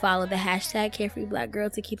definitely follow the hashtag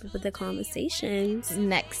 #CarefreeBlackGirl to keep up with the conversations.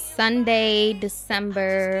 Next Sunday,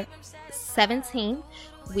 December 17th,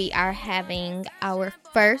 we are having our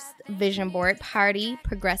first vision board party,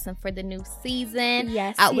 progressing for the new season.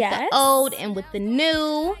 Yes, out with the old and with the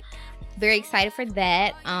new. Very excited for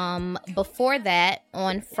that. Before that,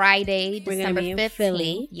 on Friday, We're gonna December be in 15th,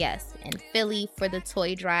 Philly. yes, in Philly for the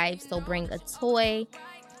toy drive. So bring a toy,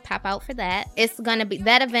 Cop out for that. It's gonna be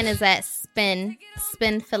that event is at Spin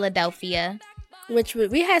Philadelphia. Which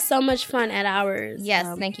we had so much fun at ours.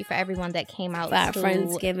 Yes, thank you for everyone that came out for our to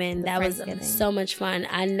Friendsgiving. That was so much fun.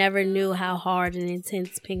 I never knew how hard and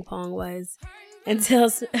intense ping pong was until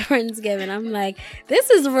Friendsgiving. I'm like, this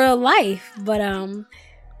is real life. But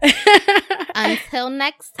until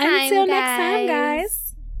next time, guys.